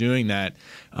best at doing that.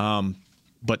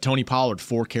 But Tony Pollard,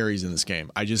 4 carries in this game.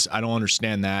 I don't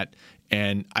understand that.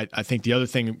 And I think the other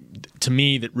thing to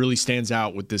me that really stands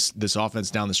out with this offense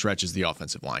down the stretch is the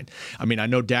offensive line. I mean, I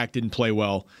know Dak didn't play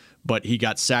well, but he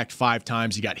got sacked 5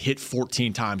 times. He got hit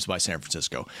 14 times by San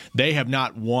Francisco. They have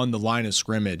not won the line of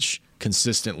scrimmage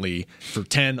consistently for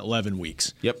 10, 11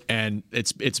 weeks. Yep. And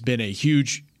it's been a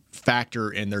huge factor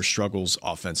in their struggles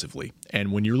offensively.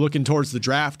 And when you're looking towards the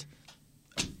draft,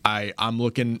 I'm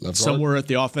looking somewhere at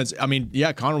the offense. I mean,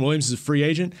 Connor Williams is a free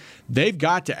agent. They've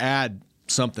got to add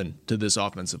something to this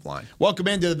offensive line. Welcome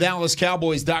into the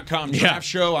DallasCowboys.com draft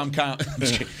show. I'm kind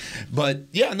of, but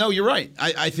you're right.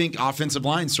 I think offensive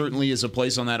line certainly is a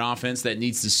place on that offense that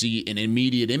needs to see an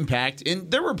immediate impact.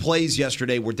 And there were plays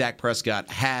yesterday where Dak Prescott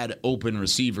had open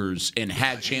receivers and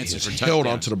had chances for touchdowns. Held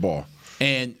onto the ball.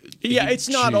 And it's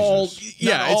not all.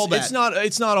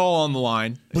 It's not all on the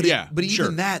line. But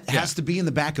even that has to be in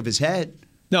the back of his head.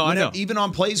 No, I know. Even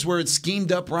on plays where it's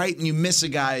schemed up right and you miss a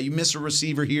guy, you miss a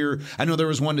receiver here. I know there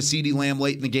was one to CeeDee Lamb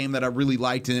late in the game that I really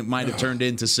liked, and it might have turned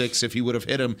into 6 if he would have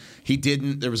hit him. He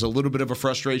didn't. There was a little bit of a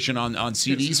frustration on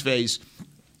CeeDee's face.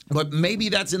 But maybe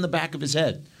that's in the back of his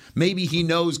head. Maybe he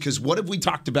knows, because what have we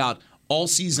talked about all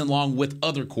season long with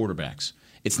other quarterbacks?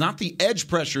 It's not the edge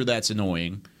pressure that's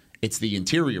annoying. It's the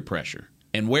interior pressure.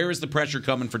 And where is the pressure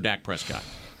coming for Dak Prescott?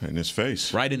 In his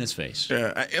face. Right in his face.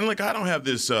 Yeah, and I don't have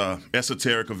this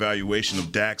esoteric evaluation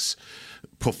of Dak's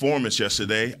performance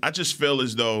yesterday. I just feel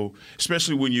as though,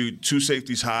 especially when you 2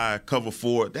 safeties high, cover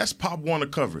 4, that's Pop Warner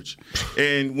coverage.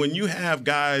 And when you have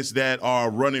guys that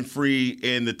are running free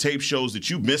and the tape shows that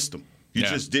you missed them, you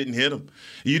just didn't hit them,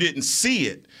 you didn't see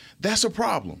it, that's a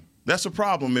problem. That's a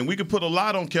problem, and we can put a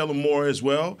lot on Kellen Moore as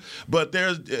well. But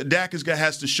Dak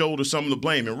has to shoulder some of the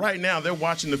blame. And right now, they're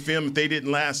watching the film if they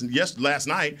didn't last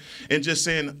night, and just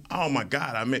saying, "Oh my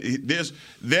God!" I mean,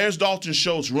 there's Dalton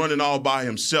Schultz running all by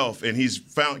himself, and he's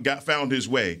found his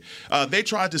way. They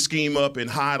tried to scheme up and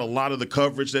hide a lot of the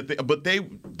coverage but they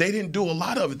didn't do a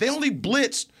lot of it. They only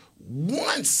blitzed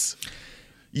once.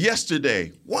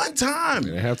 yesterday. One time.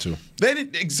 They have to. They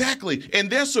didn't exactly. And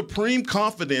their supreme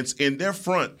confidence in their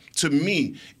front, to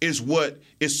me, is what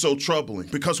is so troubling.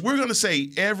 Because we're going to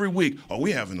say every week,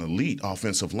 we have an elite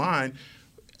offensive line.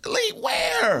 Elite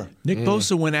where? Nick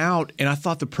Bosa went out, and I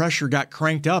thought the pressure got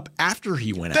cranked up after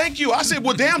he went out. Thank you. I said,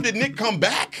 well, damn, did Nick come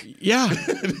back? Yeah.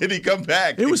 Did he come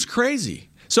back? It was crazy.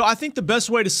 So I think the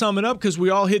best way to sum it up, because we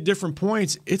all hit different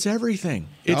points, it's everything.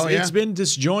 It's been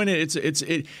disjointed.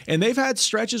 And they've had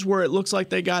stretches where it looks like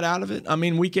they got out of it. I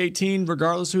mean, Week 18,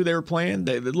 regardless who they were playing,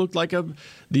 it looked like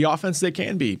the offense they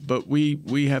can be. But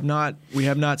we have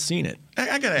not seen it.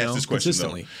 I got to ask this question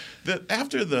consistently.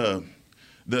 After the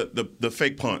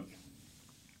fake punt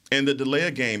and the delay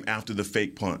of game after the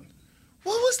fake punt,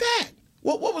 what was that?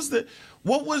 What was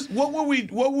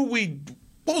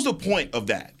the point of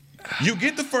that? You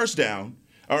get the first down.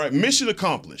 All right, mission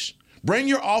accomplished. Bring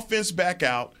your offense back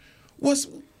out.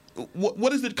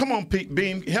 What is it? Come on,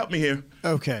 Beam, help me here.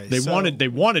 Okay, they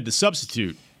wanted to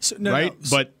substitute, right?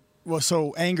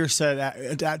 So Anger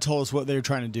said that told us what they were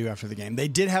trying to do after the game. They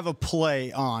did have a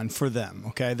play on for them.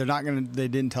 Okay, they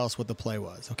didn't tell us what the play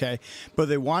was. Okay, but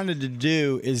they wanted to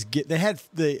do is they had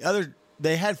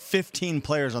 15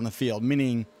 players on the field,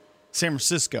 meaning San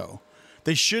Francisco.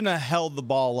 They shouldn't have held the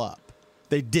ball up.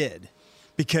 They did,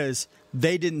 because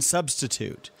they didn't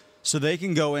substitute. So they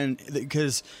can go in,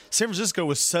 because San Francisco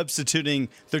was substituting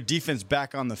their defense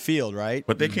back on the field, right?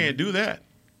 But they can't do that.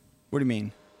 What do you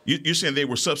mean? You're saying they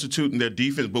were substituting their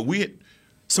defense, but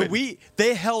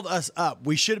they held us up.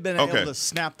 We should have been able to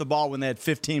snap the ball when they had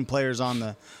 15 players on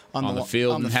the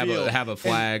field and have a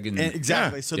flag and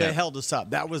exactly. Yeah. So they held us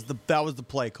up. That was the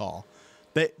play call.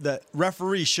 The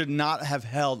referee should not have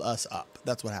held us up.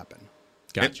 That's what happened.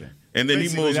 Gotcha. And then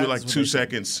basically, he moves with like 2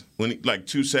 seconds.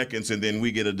 2 seconds, and then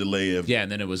we get a delay of and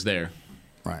then it was there.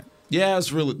 Right. Yeah,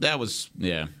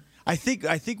 I think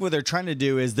what they're trying to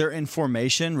do is they're in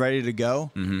formation, ready to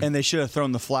go, and they should have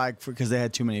thrown the flag because they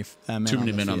had too many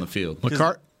men on the field.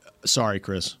 Sorry,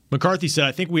 Chris. McCarthy said,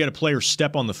 I think we had a player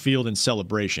step on the field in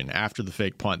celebration after the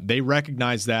fake punt. They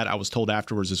recognized that. I was told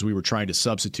afterwards as we were trying to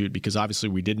substitute, because obviously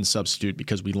we didn't substitute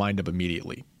because we lined up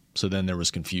immediately. So then there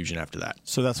was confusion after that.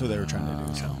 So that's what they were trying to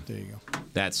do. So there you go.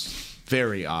 That's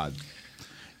very odd.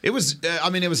 It was.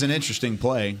 It was an interesting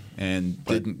play and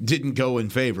didn't go in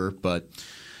favor. But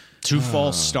two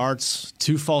false starts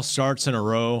in a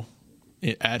row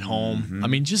at home. Mm-hmm. I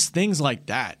mean, just things like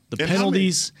that. The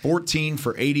penalties. 14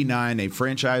 for 89, a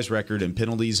franchise record in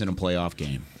penalties in a playoff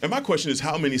game. And my question is,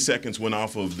 how many seconds went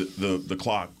off of the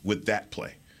clock with that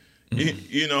play?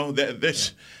 Mm-hmm.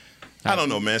 That's. I don't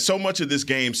know, man. So much of this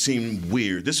game seemed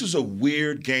weird. This was a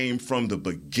weird game from the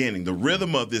beginning. The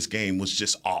rhythm of this game was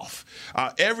just off.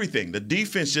 Everything. The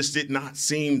defense just did not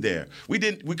seem there. We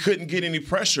couldn't get any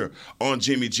pressure on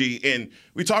Jimmy G. And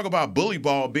we talk about bully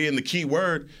ball being the key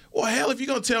word. Well, hell, if you're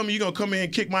going to tell me you're going to come in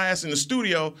and kick my ass in the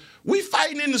studio, we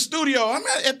fighting in the studio. I'm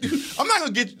not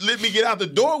going to let me get out the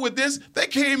door with this. They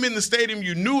came in the stadium.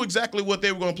 You knew exactly what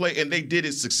they were going to play, and they did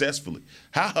it successfully.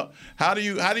 How do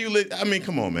you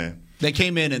come on, man. They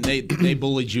came in and they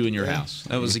bullied you in your house.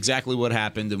 That was exactly what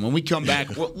happened. And when we come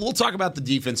back, we'll talk about the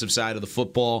defensive side of the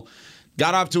football.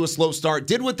 Got off to a slow start.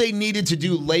 Did what they needed to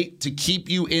do late to keep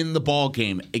you in the ball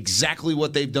game. Exactly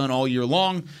what they've done all year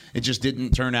long. It just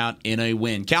didn't turn out in a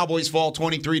win. Cowboys fall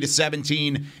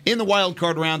 23-17 in the wild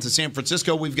card round to San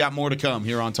Francisco. We've got more to come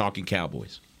here on Talking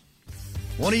Cowboys.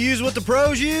 Want to use what the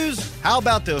pros use? How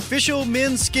about the official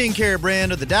men's skincare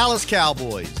brand of the Dallas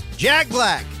Cowboys, Jack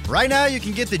Black? Right now, you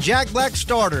can get the Jack Black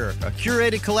Starter, a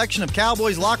curated collection of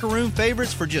Cowboys locker room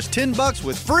favorites for just $10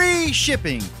 with free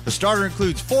shipping. The starter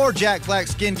includes 4 Jack Black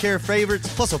skincare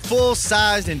favorites, plus a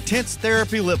full-sized intense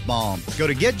therapy lip balm. Go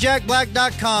to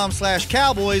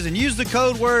getjackblack.com/Cowboys and use the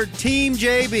code word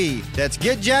TEAMJB. That's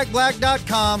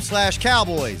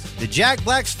getjackblack.com/Cowboys. The Jack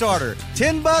Black Starter,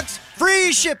 $10,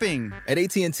 free shipping. At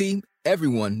AT&T,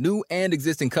 everyone, new and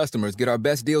existing customers, get our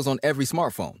best deals on every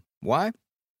smartphone. Why?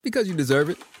 Because you deserve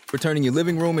it. For turning your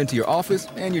living room into your office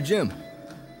and your gym.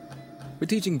 For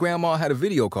teaching Grandma how to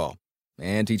video call.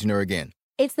 And teaching her again.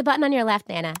 It's the button on your left,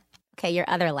 Nana. Okay, your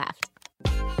other left.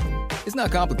 It's not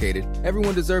complicated.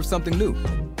 Everyone deserves something new.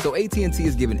 So AT&T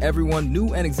is giving everyone,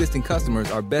 new and existing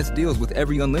customers, our best deals with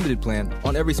every unlimited plan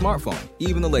on every smartphone,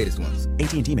 even the latest ones.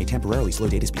 AT&T may temporarily slow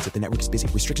data speeds if the network is busy.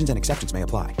 Restrictions and exceptions may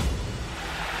apply.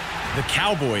 The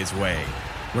Cowboys way,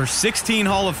 where 16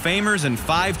 Hall of Famers and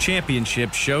 5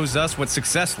 championships shows us what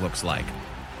success looks like.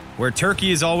 Where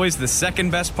turkey is always the second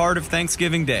best part of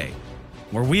Thanksgiving Day.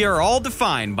 Where we are all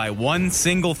defined by one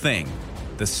single thing,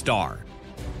 the star.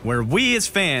 Where we as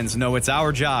fans know it's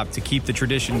our job to keep the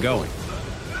tradition going.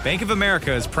 Bank of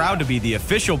America is proud to be the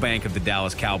official bank of the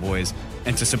Dallas Cowboys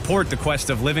and to support the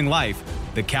quest of living life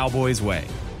the Cowboys way.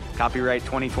 Copyright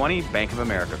 2020, Bank of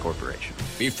America Corporation.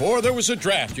 Before there was a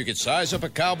draft, you could size up a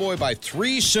cowboy by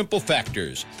 3 simple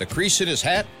factors: the crease in his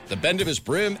hat, the bend of his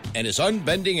brim, and his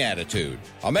unbending attitude.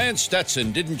 A man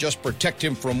Stetson didn't just protect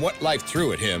him from what life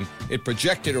threw at him, it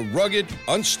projected a rugged,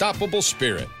 unstoppable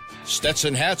spirit.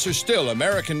 Stetson hats are still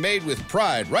American-made with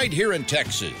pride right here in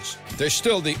Texas. They're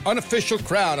still the unofficial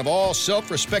crown of all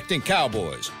self-respecting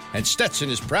cowboys, and Stetson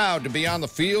is proud to be on the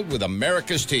field with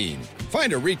America's team.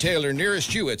 Find a retailer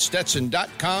nearest you at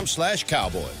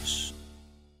stetson.com/cowboys.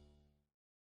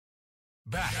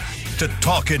 Back to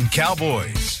Talking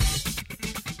Cowboys.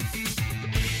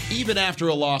 Even after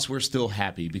a loss, we're still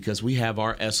happy because we have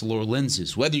our Essilor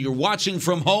lenses. Whether you're watching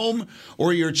from home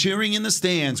or you're cheering in the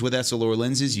stands with Essilor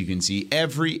lenses, you can see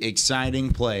every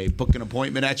exciting play. Book an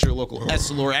appointment at your local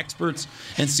Essilor experts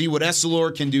and see what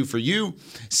Essilor can do for you.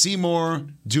 See more,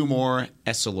 do more.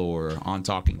 Essilor on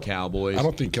Talking Cowboys. I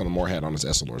don't think Kellen Moore had on his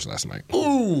Essilors last night.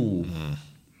 Ooh.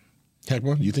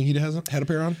 Heckman, do you think he had a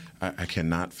pair on? I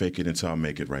cannot fake it until I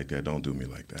make it right there. Don't do me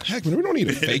like that. Heckman, we don't need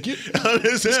to fake it.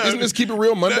 Isn't this Keep It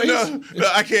Real Mondays? No,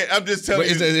 I can't. I'm just telling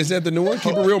you. Is that the new one?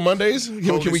 Keep It Real Mondays?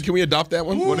 Can we adopt that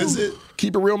one? What is it?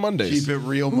 Keep It Real Mondays. Keep It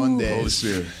Real Mondays. Holy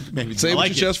Spirit. Save with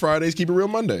your chest Fridays. Keep It Real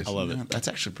Mondays. I love it. That's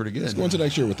actually pretty good. Let's go into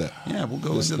next year with that. Yeah, we'll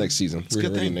go. This is next season. We're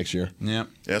ready next year. Yeah.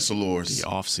 Essilors. The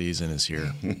off season is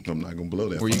here. I'm not gonna blow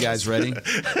that. Were you guys ready?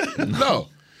 No.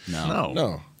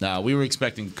 No, we were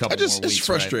expecting a couple more weeks. It's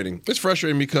frustrating. Right? It's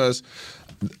frustrating because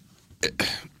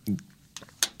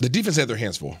the defense had their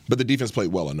hands full, but the defense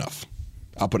played well enough.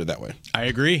 I'll put it that way. I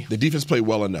agree. The defense played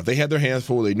well enough. They had their hands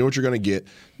full. They knew what you're going to get,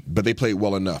 but they played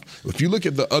well enough. If you look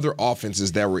at the other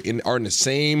offenses that are in the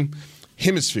same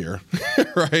hemisphere,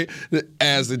 right,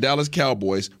 as the Dallas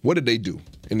Cowboys, what did they do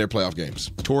in their playoff games?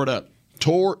 Tore it up.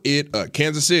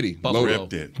 Kansas City. Buffalo.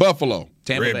 Ripped it. Buffalo.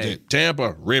 Tampa ripped Bay. it.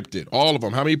 Tampa ripped it. All of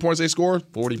them. How many points they scored?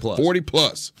 40 plus. 40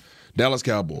 plus. Dallas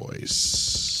Cowboys.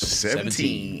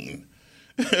 17.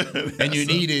 And you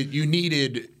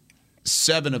needed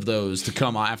 7 of those to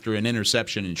come after an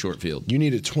interception in short field. You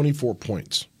needed 24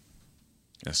 points.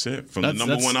 That's it from the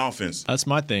number one offense. That's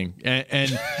my thing.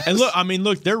 And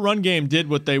look, their run game did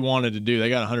what they wanted to do. They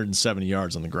got 170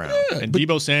 yards on the ground. Yeah, and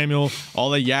Deebo Samuel,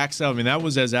 all the yak stuff, that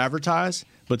was as advertised,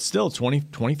 but still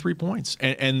 23 points.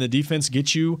 And the defense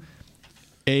gets you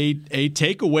a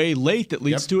takeaway late that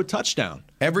leads to a touchdown.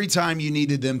 Every time you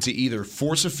needed them to either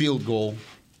force a field goal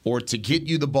or to get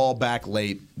you the ball back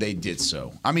late, they did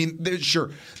so.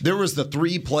 There was the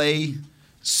 3-play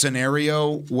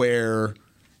scenario where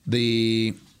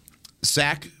the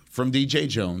sack from DJ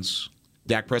Jones,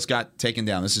 Dak Prescott taken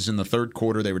down. This is in the third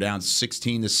quarter. They were down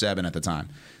 16-7 at the time.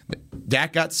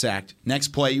 Dak got sacked. Next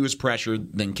play, he was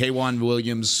pressured. Then K'Wan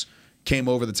Williams came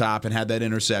over the top and had that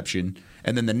interception.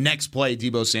 And then the next play,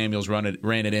 Deebo Samuels ran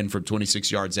it in from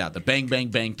 26 yards out. The bang, bang,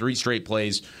 bang, 3 straight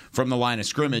plays from the line of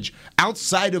scrimmage.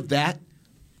 Outside of that,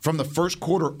 from the first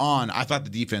quarter on, I thought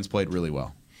the defense played really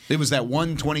well. It was that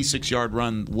 126-yard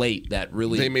run late that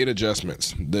really... They made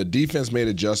adjustments. The defense made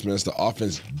adjustments. The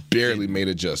offense barely made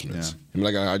adjustments.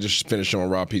 Yeah. I just finished showing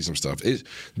Rob P some stuff.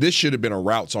 This should have been a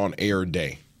routes on air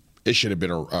day. It should have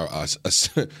been a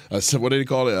what did he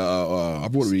call it? I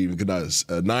would have even a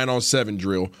 9-on-7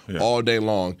 drill all day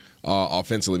long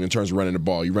offensively in terms of running the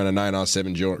ball. You run a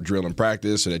 9-on-7 drill in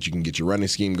practice so that you can get your running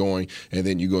scheme going, and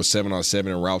then you go 7-on-7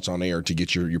 and routes on air to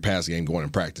get your pass game going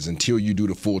in practice until you do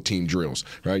the full team drills.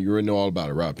 Right? You already know all about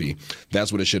it, Rob P.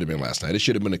 That's what it should have been last night. It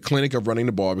should have been a clinic of running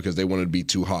the ball because they wanted to be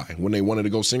too high. When they wanted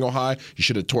to go single high, you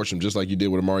should have torched them just like you did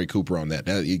with Amari Cooper on that.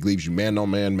 It leaves you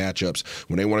man-on-man matchups.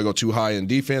 When they want to go too high in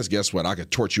defense, guess what? I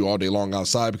could torch you all day long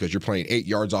outside because you're playing 8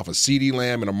 yards off of CeeDee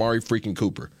Lamb and Amari freaking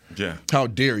Cooper. Yeah. How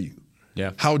dare you?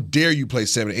 Yeah. How dare you play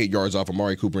 7 to 8 yards off of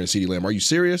Amari Cooper and CeeDee Lamb? Are you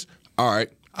serious? All right.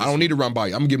 I don't need to run by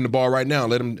you. I'm giving the ball right now.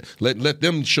 Let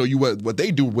them show you what they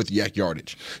do with yak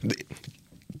yardage.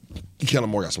 Kellen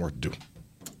Moore got some work to do.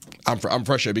 I'm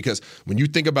frustrated because when you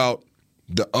think about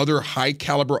the other high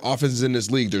caliber offenses in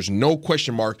this league, there's no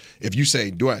question mark if you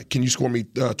say, can you score me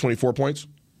 24 points?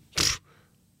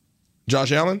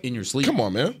 Josh Allen? In your sleep. Come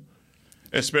on, man.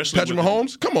 Especially Patrick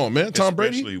Mahomes? Come on, man. Tom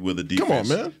Brady? Especially with a defense Come on,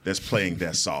 man. that's playing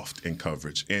that soft in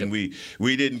coverage. And we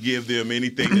didn't give them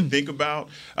anything to think about.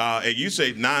 And you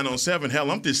say 9-on-7.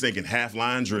 Hell, I'm just thinking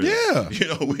half-line drill.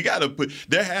 Yeah. We got to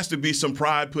there has to be some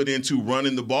pride put into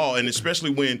running the ball, and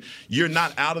especially when you're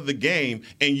not out of the game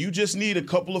and you just need a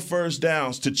couple of first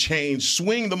downs to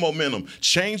swing the momentum,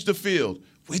 change the field.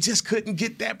 We just couldn't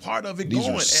get that part of it These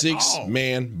going are at all.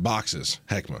 6-man boxes,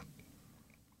 Heckman.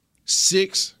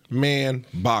 6-man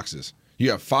boxes.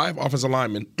 You have 5 offensive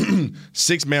linemen,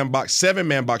 6-man box,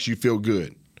 7-man box, you feel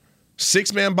good.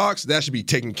 6-man box, that should be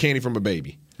taking candy from a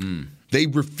baby. They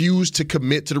refuse to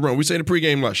commit to the run. We say in the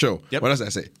pregame show. Yep. What does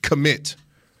that say? Commit.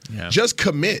 Yeah. Just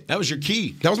commit. That was your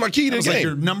key. That was my key to the game. Like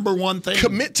your number one thing.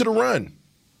 Commit to the run.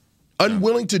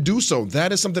 Unwilling to do so.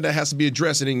 That is something that has to be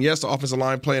addressed. And then, yes, the offensive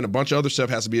line play and a bunch of other stuff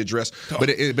has to be addressed. Oh. But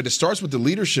it starts with the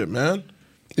leadership, man.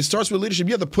 It starts with leadership.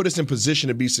 You have to put us in position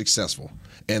to be successful.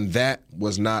 And that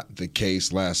was not the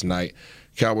case last night.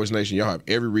 Cowboys Nation, y'all have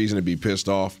every reason to be pissed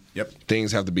off. Yep.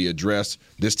 Things have to be addressed.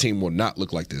 This team will not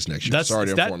look like this next year. Sorry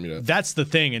to inform you that. That's the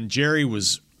thing. And Jerry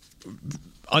was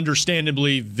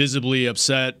understandably, visibly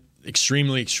upset.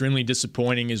 Extremely, extremely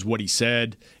disappointing is what he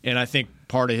said. And I think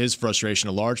part of his frustration,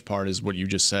 a large part, is what you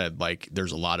just said. Like,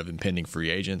 there's a lot of impending free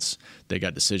agents. They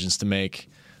got decisions to make.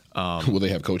 Will they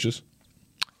have coaches?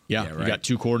 Yeah, right. You got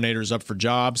 2 coordinators up for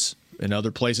jobs in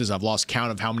other places. I've lost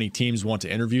count of how many teams want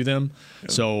to interview them. Yeah.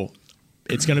 So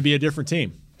it's going to be a different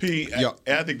team.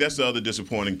 I think that's the other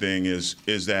disappointing thing is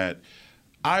that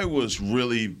I was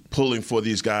really pulling for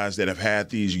these guys that have had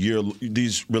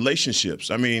these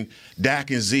relationships. I mean,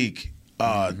 Dak and Zeke,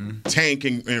 Tank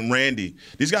and Randy.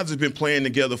 These guys have been playing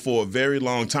together for a very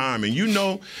long time. And you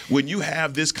know when you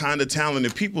have this kind of talent,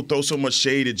 and people throw so much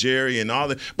shade at Jerry and all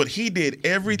that, but he did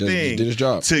everything did his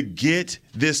job to get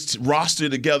this roster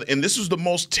together. And this was the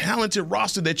most talented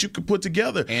roster that you could put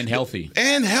together. And healthy.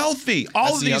 All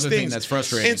that's of these the other things. Thing that's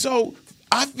frustrating. And so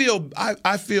I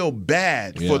feel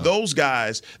bad for those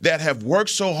guys that have worked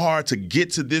so hard to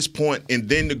get to this point and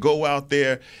then to go out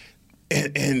there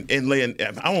and lay an,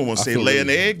 I don't want to say lay an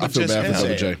egg, but I feel bad for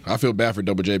Double J. I feel bad for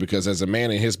Double J because as a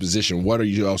man in his position, what are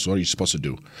you supposed to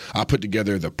do? I put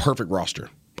together the perfect roster.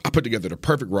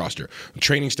 The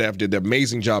training staff did the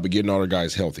amazing job of getting all the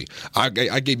guys healthy. I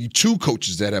gave you 2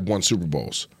 coaches that have won Super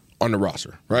Bowls on the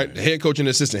roster, right? The head coach and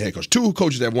the assistant head coach. 2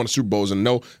 coaches that have won Super Bowls and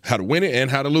know how to win it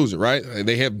and how to lose it, right?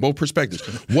 They have both perspectives.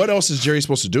 What else is Jerry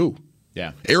supposed to do?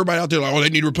 Yeah. Everybody out there like, they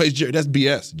need to replace Jerry. That's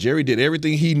BS. Jerry did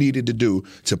everything he needed to do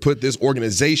to put this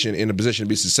organization in a position to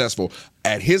be successful.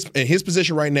 In his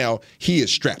position right now, he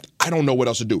is strapped. I don't know what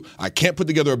else to do. I can't put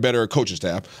together a better coaching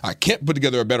staff. I can't put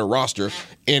together a better roster.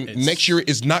 And next year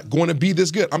is not going to be this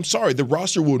good. I'm sorry. The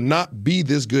roster will not be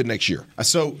this good next year.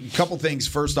 So a couple things.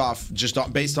 First off, just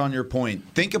based on your point,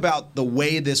 think about the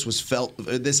way this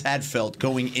had felt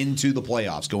going into the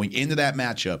playoffs, going into that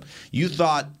matchup. You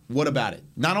thought, what about it?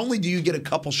 Not only do you get a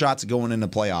couple shots going into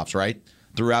playoffs, right?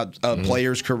 Throughout a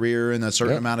player's career in a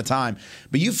certain amount of time.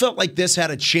 But you felt like this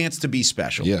had a chance to be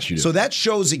special. Yes, you did. So that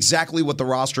shows exactly what the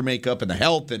roster makeup and the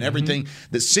health and everything.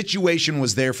 The situation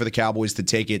was there for the Cowboys to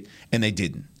take it, and they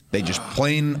didn't. They just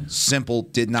plain simple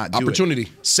did not do Opportunity.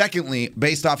 it. Secondly,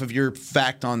 based off of your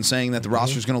fact on saying that the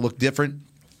roster is going to look different,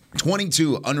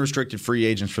 22 unrestricted free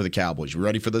agents for the Cowboys. You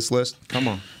ready for this list? Come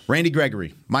on. Randy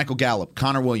Gregory, Michael Gallup,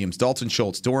 Connor Williams, Dalton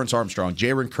Schultz, Dorrance Armstrong,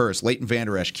 Jaron Curse, Leighton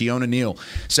Vander Esch, Keona Neal,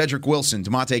 Cedric Wilson,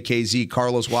 DeMonte KZ,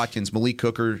 Carlos Watkins, Malik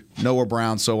Hooker, Noah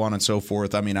Brown, so on and so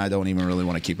forth. I mean, I don't even really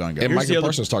want to keep on going. And Michael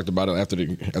Parsons talked about it after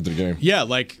the game. Yeah,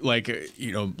 like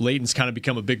Leighton's kind of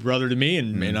become a big brother to me,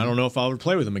 and I don't know if I'll ever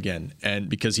play with him again, and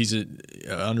because he's an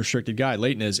unrestricted guy,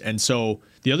 Leighton is, and so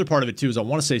the other part of it too is I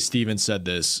want to say Steven said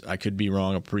this. I could be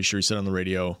wrong. I'm pretty sure he said it on the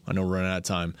radio. I know we're running out of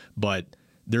time, but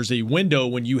there's a window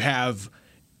when you have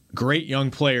great young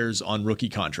players on rookie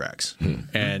contracts.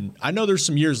 And I know there's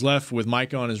some years left with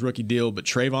Micah on his rookie deal, but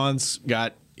Trayvon's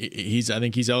got I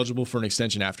think he's eligible for an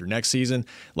extension after next season.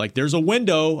 Like, there's a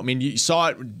window. I mean, you saw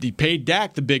it. He paid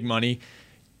Dak the big money.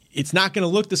 It's not going to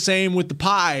look the same with the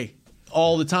pie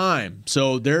all the time.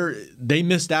 So they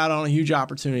missed out on a huge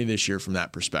opportunity this year from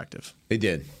that perspective. They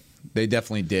did. They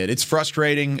definitely did. It's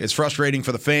frustrating. It's frustrating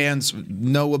for the fans,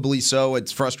 knowably so.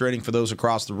 It's frustrating for those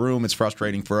across the room. It's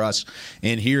frustrating for us.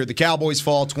 And here, the Cowboys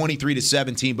fall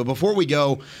 23-17. But before we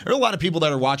go, there are a lot of people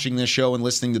that are watching this show and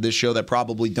listening to this show that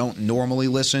probably don't normally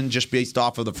listen just based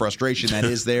off of the frustration that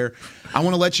is there. I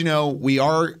want to let you know we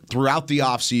are, throughout the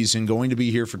offseason, going to be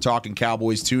here for Talking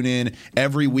Cowboys. Tune in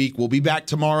every week. We'll be back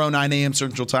tomorrow, 9 a.m.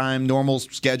 Central Time. Normal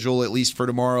schedule, at least for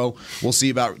tomorrow. We'll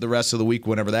see about the rest of the week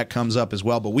whenever that comes up as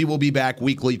well. But we will be back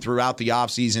weekly throughout the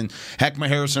offseason. Heckma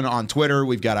Harrison on Twitter.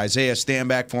 We've got Isaiah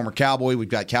Stanback, former Cowboy. We've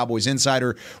got Cowboys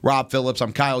Insider Rob Phillips.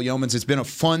 I'm Kyle Yeomans. It's been a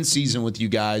fun season with you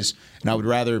guys, and I would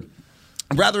rather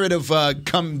it have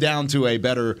come down to a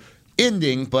better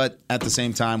ending, but at the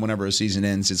same time, whenever a season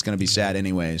ends, it's going to be sad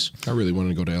anyways. I really wanted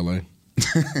to go to L.A.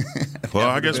 Well,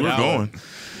 I guess we're going.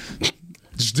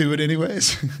 Just do it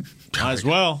anyways. Might as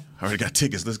well. I already got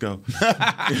tickets. Let's go.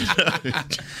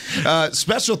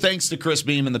 Special thanks to Chris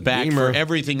Beam in the back for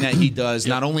everything that he does,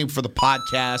 not only for the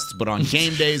podcast, but on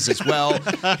game days as well.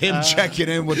 Him checking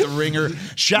in with the ringer.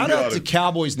 Shout out to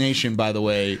Cowboys Nation, by the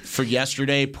way, for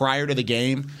yesterday prior to the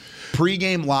game.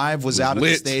 Pre-game live was out at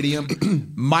the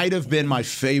stadium. Might have been my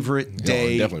favorite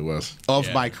day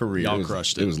of my career. Y'all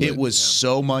crushed it. It was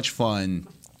so much fun.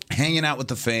 Hanging out with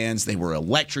the fans. They were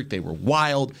electric. They were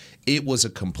wild. It was a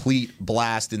complete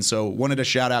blast. And so wanted to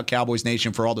shout out Cowboys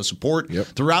Nation for all the support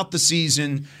throughout the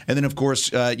season. And then, of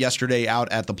course, yesterday out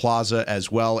at the Plaza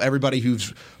as well. Everybody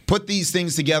who's put these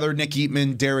things together, Nick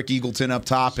Eatman, Derek Eagleton up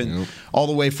top, and all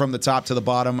the way from the top to the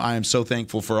bottom. I am so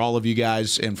thankful for all of you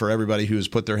guys and for everybody who has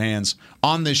put their hands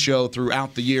on this show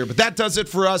throughout the year. But that does it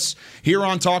for us here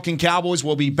on Talking Cowboys.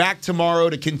 We'll be back tomorrow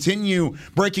to continue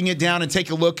breaking it down and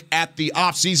take a look at the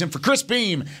offseason. For Chris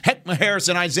Beam, Heckma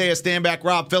Harrison, Isaiah Stanback,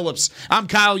 Rob Phillips, I'm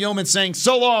Kyle Yeoman saying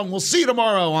so long. We'll see you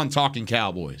tomorrow on Talking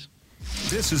Cowboys.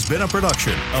 This has been a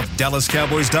production of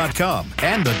DallasCowboys.com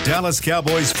and the Dallas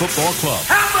Cowboys Football Club.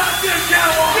 How about this, Cowboys?